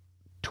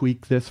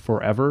tweak this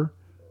forever,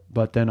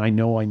 but then I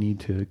know I need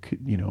to,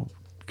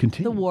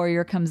 continue. The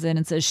warrior comes in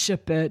and says,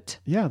 ship it.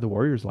 Yeah. The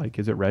warrior's like,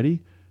 is it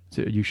ready?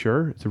 Are you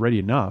sure it's ready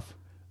enough?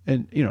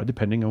 And,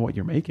 depending on what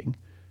you're making,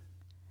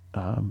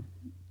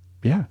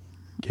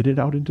 get it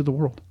out into the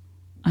world.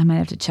 I might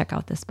have to check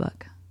out this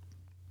book.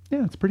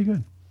 Yeah, it's pretty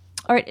good.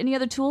 All right. Any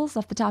other tools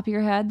off the top of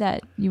your head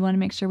that you want to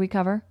make sure we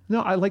cover?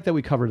 No, I like that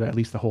we covered at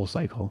least the whole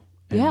cycle.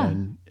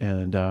 And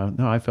no,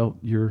 I felt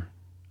your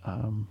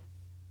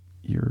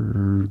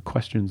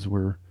questions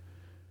were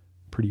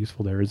pretty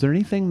useful there. Is there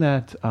anything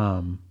that,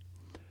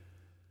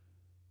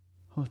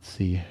 let's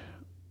see.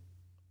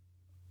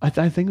 I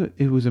think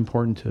it was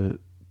important to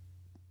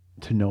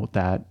note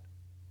that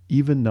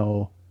even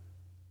though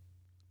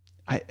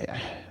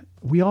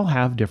we all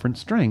have different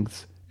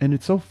strengths, and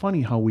it's so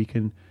funny how we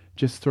can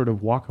just sort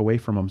of walk away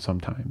from them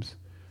sometimes.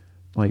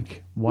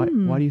 Like, why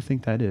do you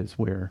think that is?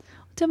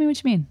 Tell me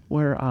what you mean.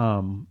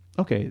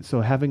 Okay,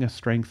 so having a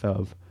strength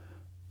of,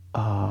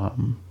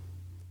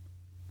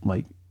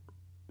 like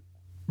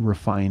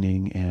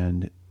refining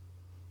and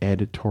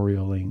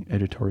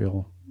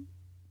editorial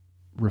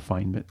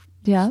refinement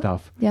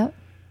stuff. Yeah.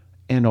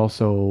 And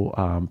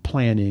also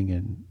planning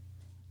and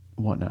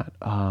whatnot.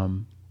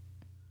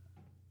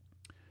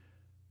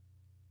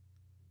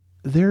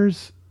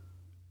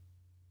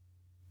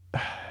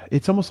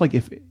 It's almost like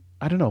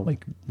I don't know,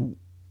 like,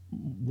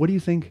 what do you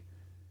think?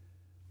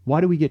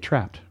 Why do we get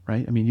trapped,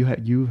 right? I mean,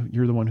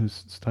 you're the one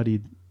who's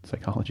studied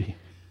psychology.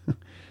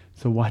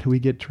 So why do we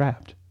get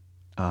trapped?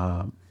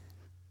 And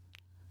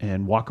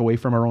walk away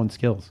from our own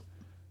skills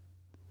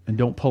and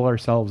don't pull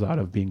ourselves out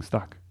of being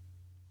stuck.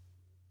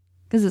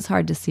 Because it's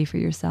hard to see for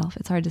yourself.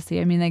 It's hard to see.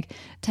 I mean, like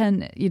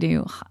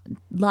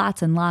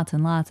lots and lots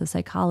and lots of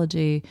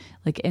psychology,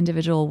 like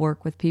individual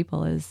work with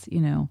people is,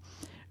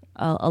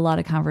 a lot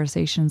of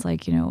conversations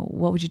like,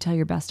 what would you tell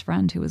your best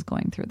friend who was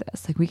going through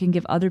this? Like we can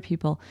give other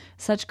people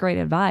such great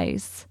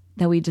advice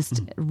that we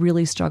just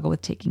really struggle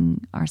with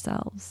taking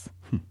ourselves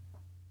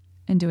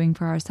and doing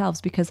for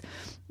ourselves because,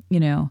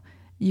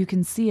 you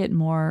can see it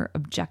more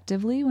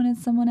objectively when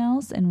it's someone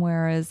else. And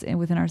whereas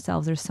within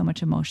ourselves, there's so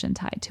much emotion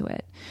tied to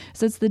it.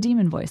 So it's the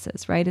demon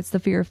voices, right? It's the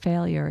fear of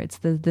failure. It's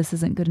the, this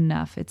isn't good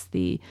enough. It's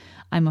the,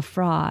 I'm a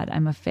fraud.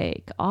 I'm a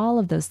fake. All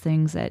of those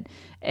things that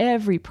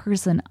every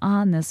person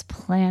on this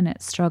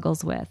planet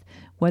struggles with,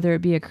 whether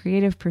it be a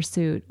creative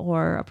pursuit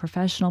or a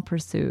professional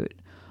pursuit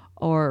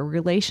or a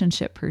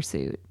relationship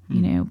pursuit.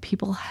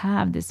 People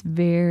have this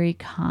very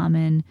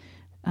common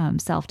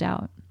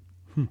self-doubt.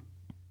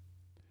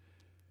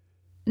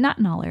 Not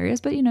in all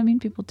areas, but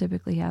people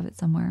typically have it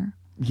somewhere.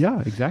 Yeah,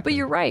 exactly. But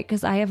you're right,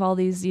 because I have all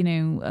these,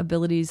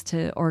 abilities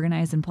to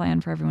organize and plan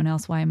for everyone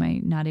else. Why am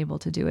I not able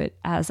to do it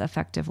as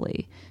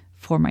effectively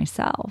for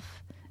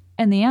myself?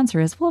 And the answer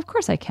is, well, of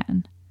course I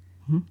can.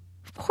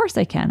 Of course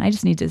I can. I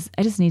just need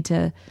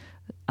to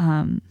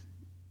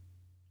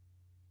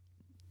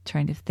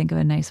trying to think of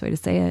a nice way to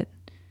say it.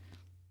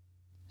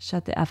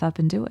 Shut the F up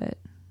and do it.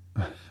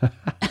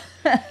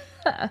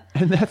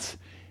 And that's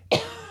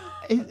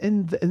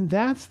and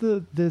that's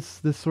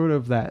this sort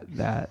of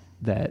that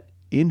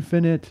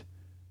infinite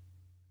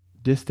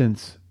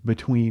distance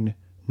between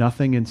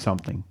nothing and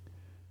something,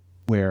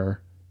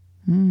 where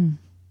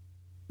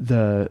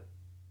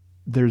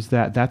there's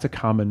that's a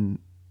common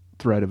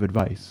thread of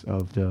advice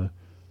of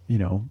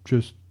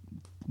just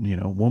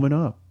woman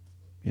up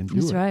and do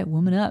That's it. right,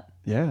 woman up.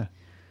 Yeah.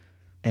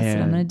 That's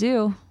what I'm gonna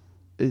do.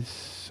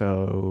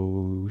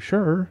 So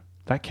sure,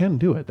 that can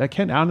do it. That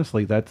can,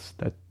 honestly, that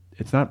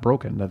it's not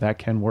broken. That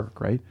can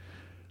work, right?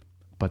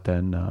 But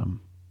then,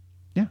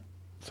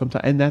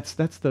 sometimes, and that's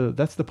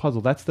the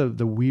puzzle. That's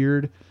the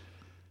weird,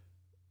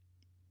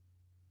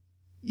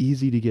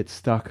 easy to get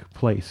stuck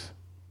place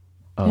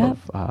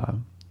of,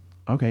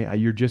 okay,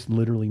 you're just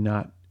literally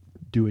not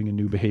doing a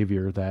new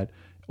behavior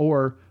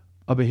or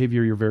a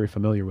behavior you're very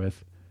familiar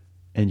with,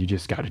 and you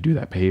just got to do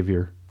that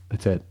behavior.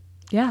 That's it.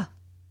 Yeah.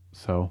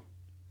 So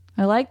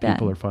I like that.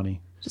 People are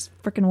funny. Just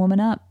freaking woman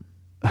up.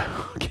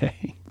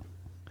 Okay.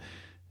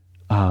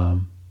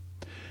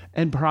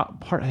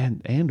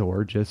 And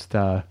or just,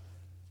 and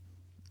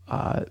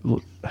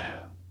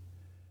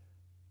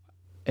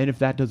if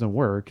that doesn't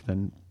work,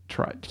 then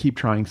keep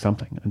trying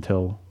something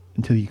until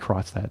you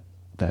cross that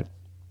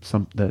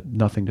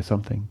nothing to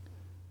something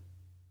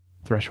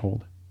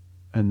threshold.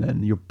 And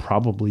then you'll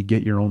probably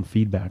get your own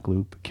feedback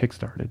loop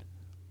kickstarted.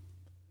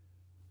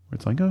 Where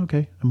it's like, oh,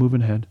 okay, I'm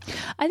moving ahead.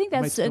 I think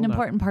that's an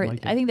important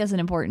part. I think that's an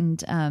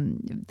important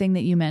thing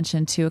that you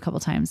mentioned too a couple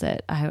of times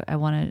that I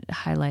want to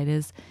highlight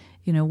is,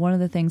 one of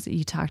the things that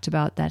you talked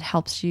about that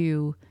helps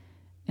you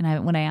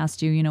when I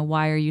asked you,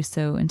 why are you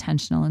so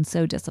intentional and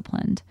so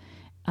disciplined?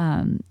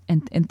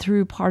 And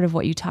through part of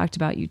what you talked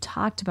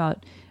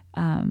about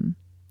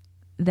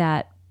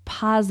that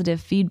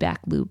positive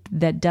feedback loop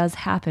that does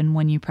happen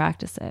when you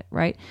practice it,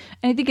 right?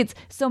 And I think it's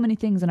so many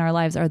things in our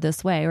lives are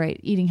this way, right?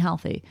 Eating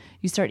healthy.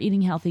 You start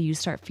eating healthy, you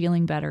start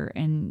feeling better,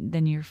 and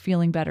then you're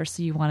feeling better,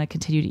 so you want to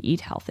continue to eat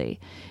healthy.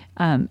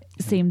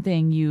 Same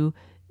thing, you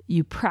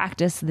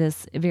practice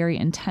this very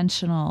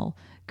intentional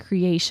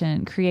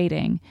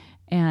creating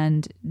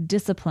and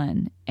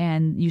discipline,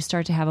 and you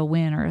start to have a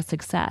win or a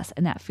success,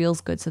 and that feels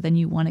good, so then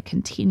you want to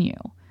continue.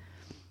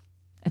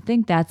 I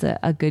think that's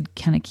a good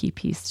kind of key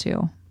piece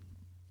too.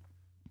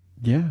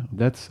 Yeah,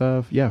 that's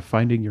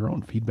finding your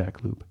own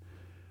feedback loop,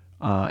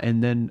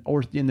 and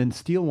then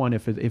steal one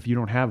if you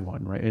don't have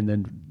one, right? And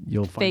then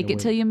you'll fake it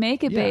till you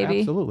make it,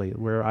 baby. Absolutely.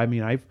 Where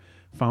I've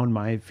found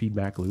my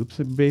feedback loops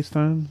based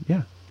on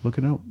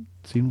looking out,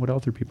 seeing what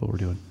other people were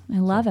doing. I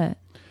love it.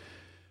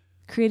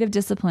 Creative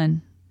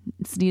discipline.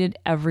 It's needed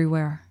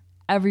everywhere,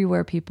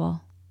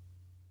 people.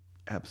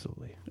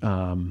 Absolutely.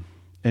 And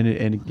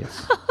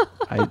yes,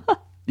 I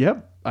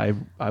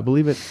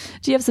believe it.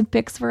 Do you have some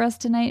picks for us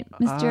tonight,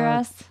 Mr.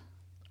 S?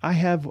 I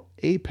have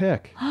a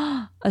pick.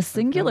 A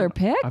singular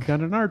pick? I've got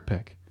an art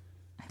pick.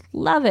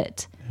 Love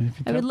it.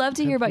 I would love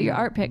to hear about your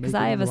art pick, because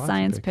I have a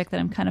science pick that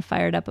I'm kind of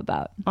fired up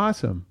about.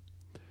 Awesome.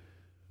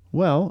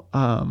 Well,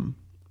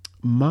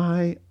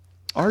 my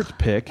art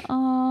pick.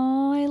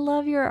 Oh, I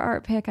love your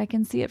art pick. I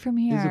can see it from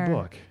here. Is a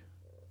book.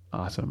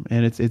 Awesome.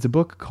 And it's a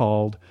book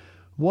called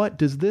What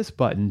Does This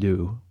Button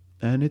Do?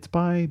 And it's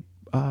by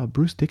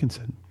Bruce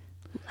Dickinson.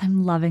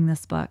 I'm loving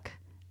this book.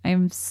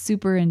 I'm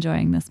super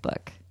enjoying this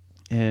book.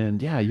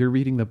 And you're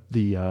reading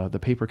the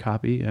paper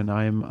copy, and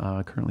I'm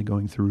currently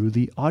going through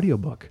the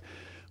audiobook,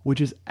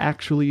 which is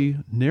actually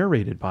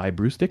narrated by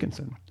Bruce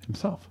Dickinson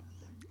himself.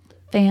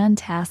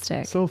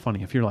 Fantastic. So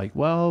funny. If you're like,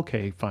 well,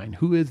 okay, fine.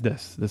 Who is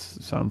this? This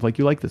sounds like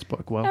you like this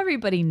book. Well,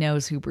 everybody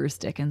knows who Bruce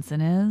Dickinson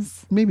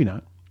is. Maybe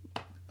not.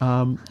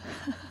 No.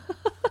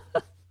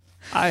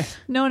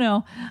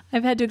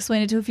 I've had to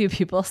explain it to a few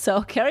people,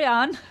 so carry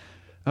on.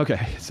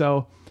 Okay.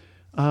 So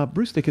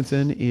Bruce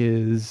Dickinson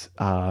is,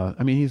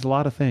 he's a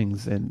lot of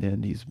things,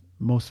 and he's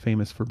most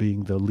famous for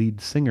being the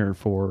lead singer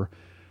for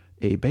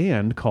a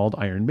band called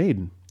Iron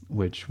Maiden,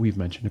 which we've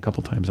mentioned a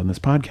couple times on this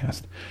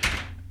podcast.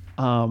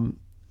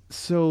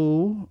 He's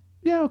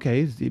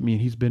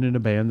been in a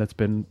band that's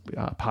been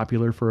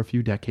popular for a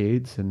few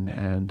decades,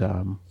 and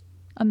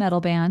a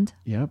metal band.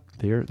 Yep,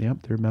 they're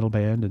a metal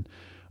band, and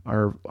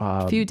are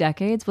a few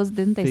decades.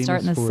 Didn't they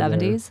start in the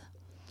 70s?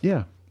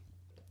 Yeah.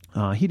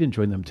 He didn't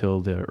join them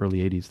till the early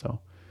 80s, though.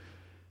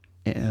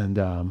 And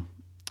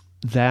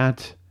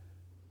that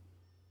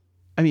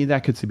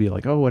could be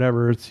like, oh,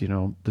 whatever. It's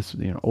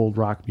old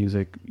rock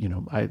music.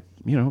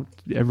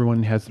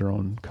 Everyone has their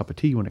own cup of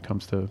tea when it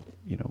comes to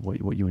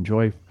what you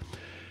enjoy.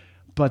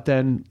 But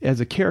then, as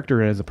a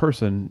character and as a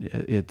person,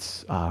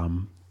 it's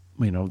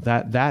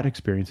that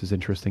experience is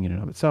interesting in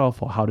and of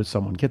itself. Well, how does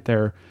someone get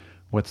there?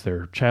 What's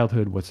their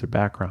childhood? What's their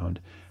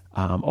background?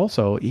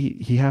 Also,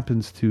 he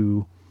happens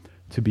to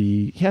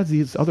be, he has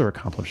these other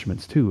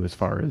accomplishments too, as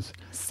far as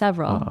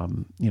several,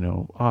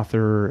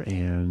 author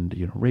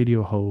and,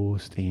 radio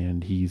host,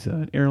 and he's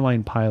an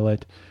airline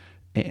pilot,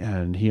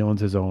 and he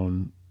owns his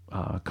own,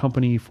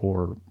 company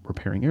for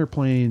repairing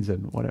airplanes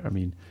and whatever.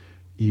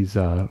 He's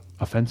a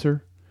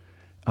fencer,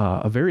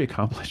 a very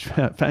accomplished,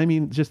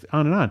 just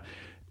on and on,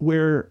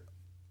 where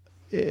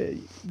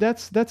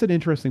that's an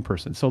interesting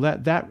person. So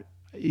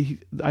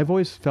I've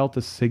always felt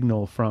a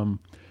signal from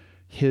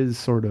his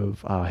sort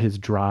of, his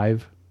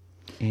drive.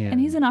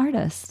 And he's an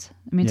artist.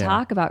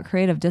 Talk about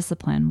creative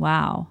discipline.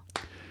 Wow.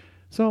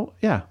 So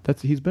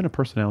he's been a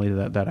personality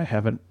that I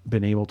haven't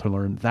been able to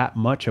learn that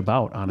much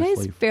about, honestly. Yeah,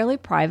 he's a fairly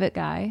private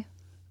guy.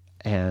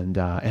 And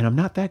I'm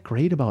not that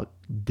great about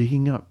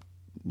digging up,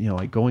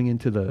 going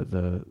into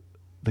the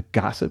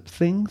gossip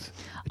things.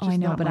 I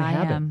know, but I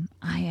am.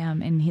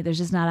 And there's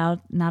just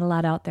not a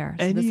lot out there.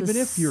 So and this even is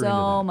if you're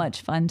so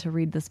much fun to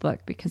read this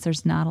book, because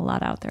there's not a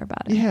lot out there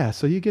about it. Yeah.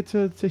 So you get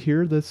to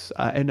hear this.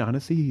 And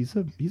honestly, he's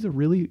a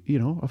really,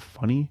 a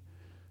funny.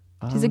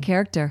 He's a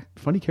character.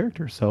 Funny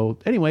character. So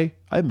anyway,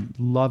 I'm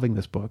loving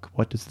this book.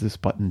 What Does This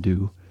Button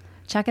Do?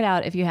 Check it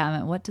out if you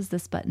haven't. What Does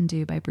This Button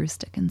Do by Bruce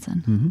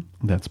Dickinson.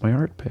 Mm-hmm. That's my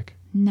art pick.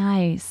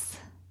 Nice.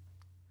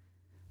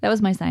 That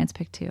was my science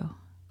pick too.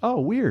 Oh,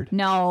 weird.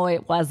 No,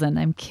 it wasn't.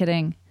 I'm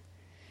kidding.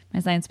 My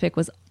science pick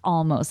was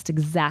almost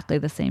exactly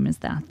the same as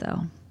that,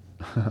 though.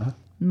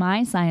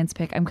 My science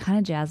pick, I'm kind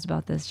of jazzed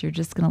about this. You're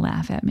just going to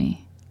laugh at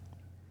me.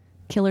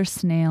 Killer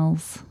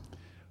snails.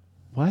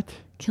 What?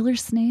 Killer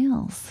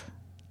snails.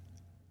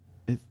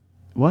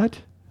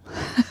 What?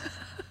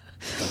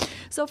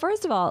 So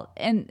first of all,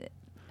 and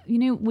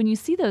when you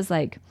see those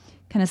like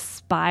kind of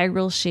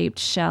spiral shaped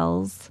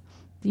shells,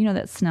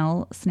 that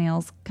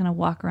snails kind of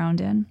walk around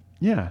in.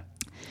 Yeah.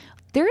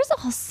 There's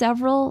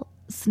several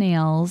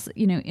snails,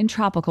 in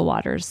tropical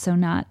waters, so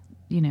not,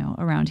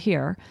 around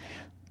here,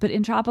 but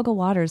in tropical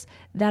waters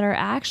that are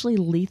actually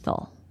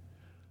lethal.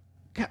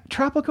 God,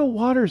 tropical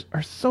waters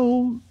are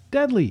so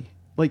deadly.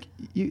 Like,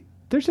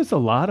 there's just a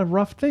lot of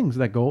rough things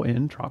that go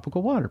in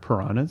tropical water.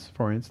 Piranhas,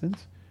 for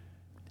instance.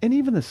 And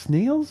even the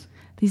snails.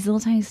 These little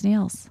tiny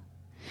snails.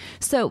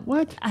 So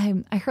what?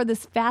 I heard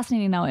this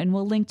fascinating now, and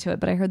we'll link to it,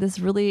 but I heard this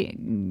really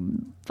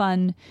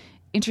fun,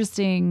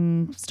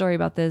 interesting story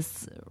about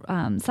this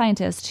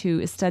scientist who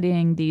is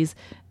studying these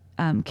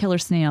killer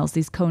snails,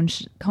 these cone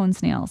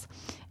snails.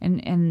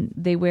 And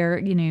they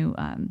wear,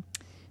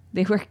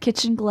 they wear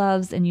kitchen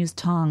gloves and use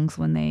tongs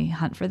when they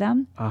hunt for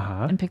them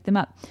and pick them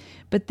up.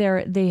 But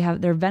they're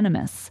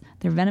venomous.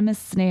 They're venomous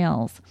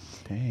snails.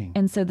 Dang.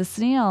 And so the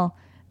snail,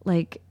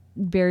 like,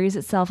 buries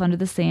itself under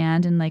the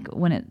sand, and like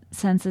when it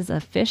senses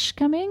a fish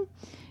coming,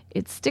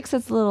 it sticks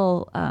its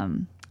little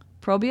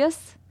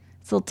proboscis,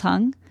 its little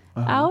tongue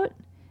out,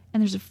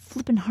 and there's a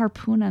flippin'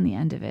 harpoon on the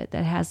end of it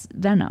that has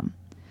venom.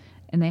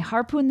 And they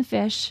harpoon the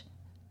fish,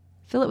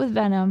 fill it with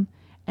venom,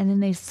 and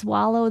then they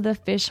swallow the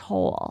fish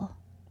whole.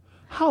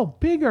 How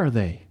big are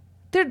they?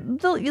 They're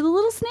the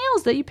little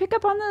snails that you pick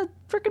up on the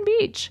frickin'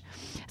 beach.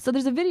 So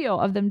there's a video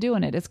of them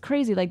doing it. It's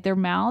crazy. Like, their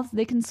mouths,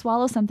 they can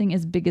swallow something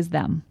as big as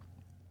them.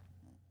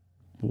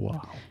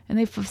 Wow. And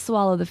they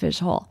swallow the fish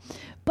whole.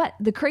 But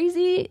the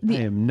crazy... I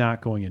am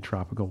not going in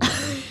tropical water.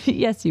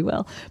 Yes, you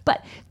will.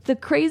 But the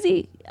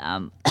crazy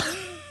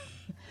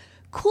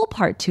cool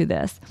part to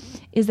this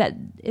is that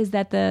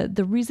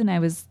the reason I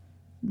was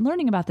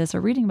learning about this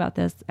or reading about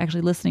this,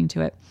 actually listening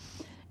to it,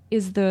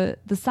 is the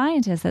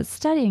scientist that's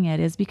studying it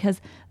is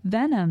because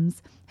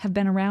venoms have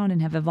been around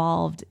and have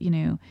evolved,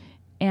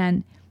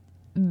 and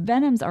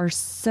venoms are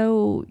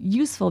so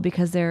useful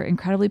because they're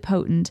incredibly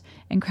potent,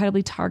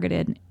 incredibly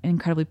targeted, and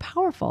incredibly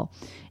powerful.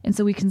 And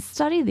so we can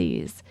study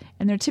these,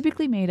 and they're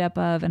typically made up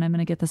of, and I'm going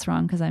to get this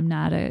wrong because I'm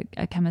not a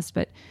chemist,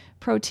 but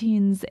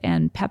proteins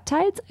and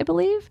peptides, I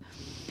believe.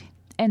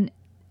 And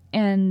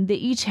they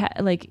each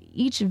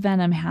each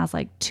venom has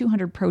like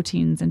 200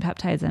 proteins and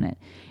peptides in it.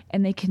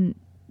 And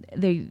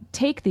they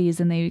take these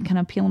and they kind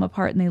of peel them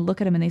apart and they look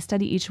at them and they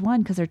study each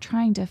one because they're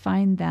trying to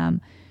find them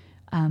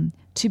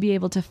to be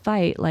able to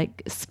fight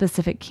like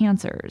specific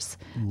cancers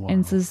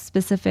and so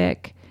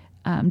specific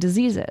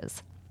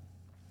diseases.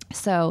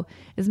 So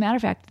as a matter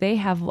of fact, they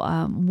have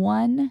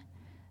one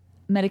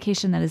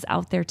medication that is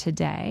out there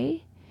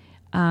today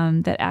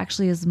that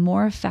actually is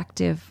more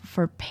effective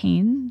for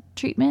pain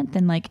treatment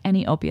than like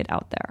any opiate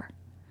out there.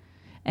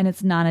 And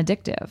it's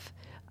non-addictive.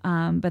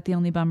 But the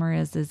only bummer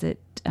is it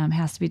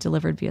has to be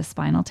delivered via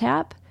spinal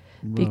tap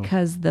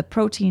because the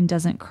protein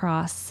doesn't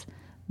cross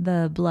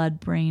the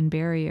blood-brain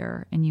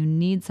barrier, and you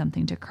need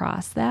something to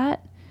cross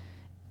that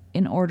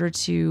in order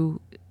to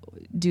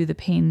do the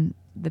pain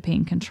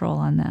control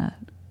on the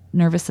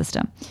nervous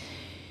system.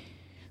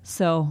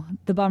 So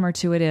the bummer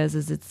to it is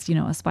it's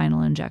a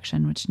spinal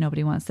injection, which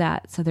nobody wants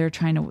that. So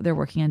they're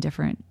working on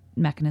different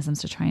mechanisms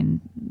to try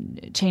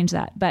and change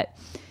that. But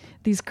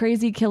these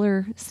crazy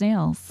killer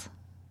snails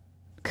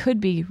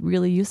could be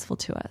really useful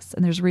to us,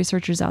 and there's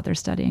researchers out there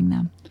studying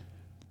them.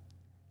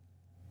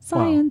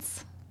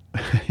 Science. Wow.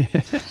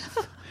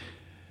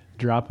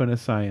 Dropping a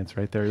science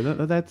right there.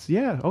 That's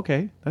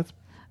okay.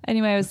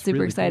 Anyway, I was super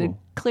really excited. Cool.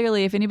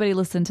 Clearly, if anybody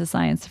listened to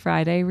Science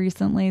Friday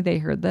recently, they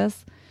heard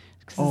this.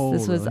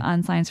 This was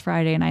on Science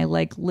Friday, and I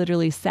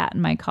literally sat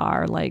in my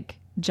car,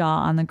 jaw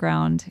on the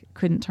ground,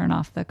 couldn't turn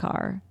off the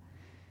car.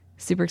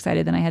 Super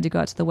excited. Then I had to go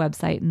out to the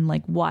website and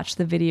watch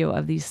the video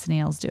of these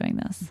snails doing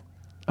this.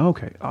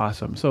 Okay,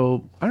 awesome.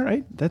 So, all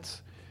right,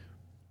 that's.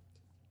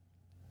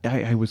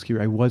 I was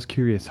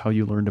curious how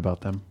you learned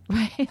about them.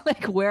 Right,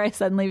 where I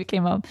suddenly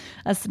became a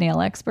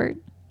snail expert.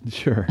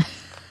 Sure.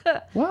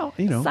 Well,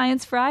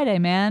 Science Friday,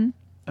 man.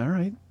 All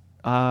right.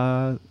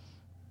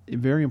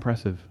 Very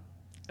impressive.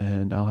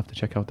 And I'll have to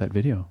check out that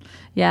video.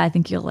 Yeah, I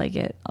think you'll like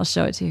it. I'll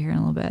show it to you here in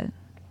a little bit.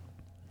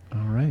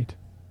 All right.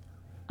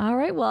 All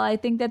right. Well, I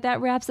think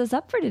that wraps us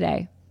up for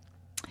today.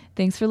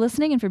 Thanks for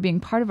listening and for being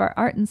part of our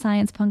Art and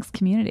Science Punks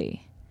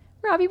community.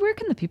 Robbie, where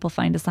can the people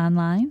find us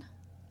online?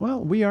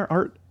 Well, we are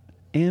Art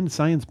and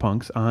Science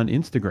Punks on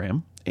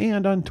Instagram,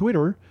 and on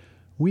Twitter,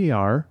 we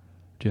are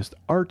just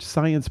Art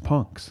Science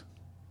Punks.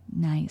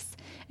 Nice.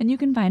 And you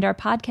can find our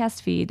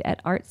podcast feed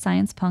at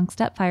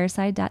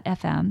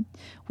artsciencepunks.fireside.fm,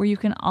 where you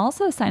can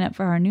also sign up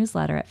for our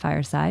newsletter at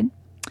Fireside.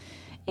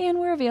 And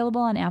we're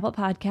available on Apple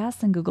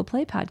Podcasts and Google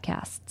Play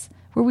Podcasts,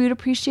 where we would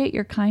appreciate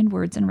your kind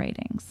words and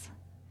ratings.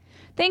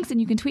 Thanks,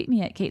 and you can tweet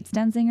me at Kate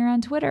Stenzinger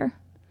on Twitter.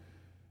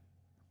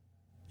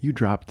 You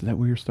dropped that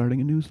we were starting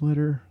a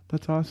newsletter.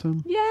 That's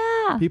awesome.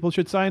 Yeah. People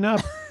should sign up.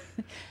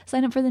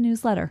 Sign up for the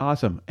newsletter.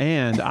 Awesome.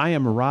 And I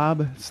am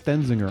Rob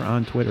Stenzinger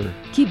on Twitter.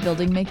 Keep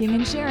building, making,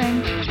 and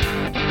sharing.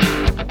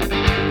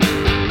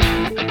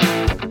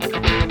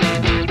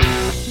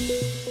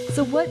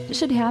 So what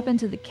should happen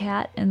to the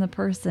cat and the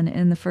person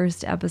in the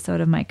first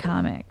episode of my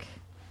comic?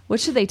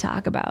 What should they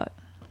talk about?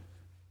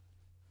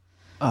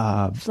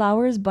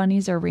 Flowers,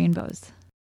 bunnies, or rainbows?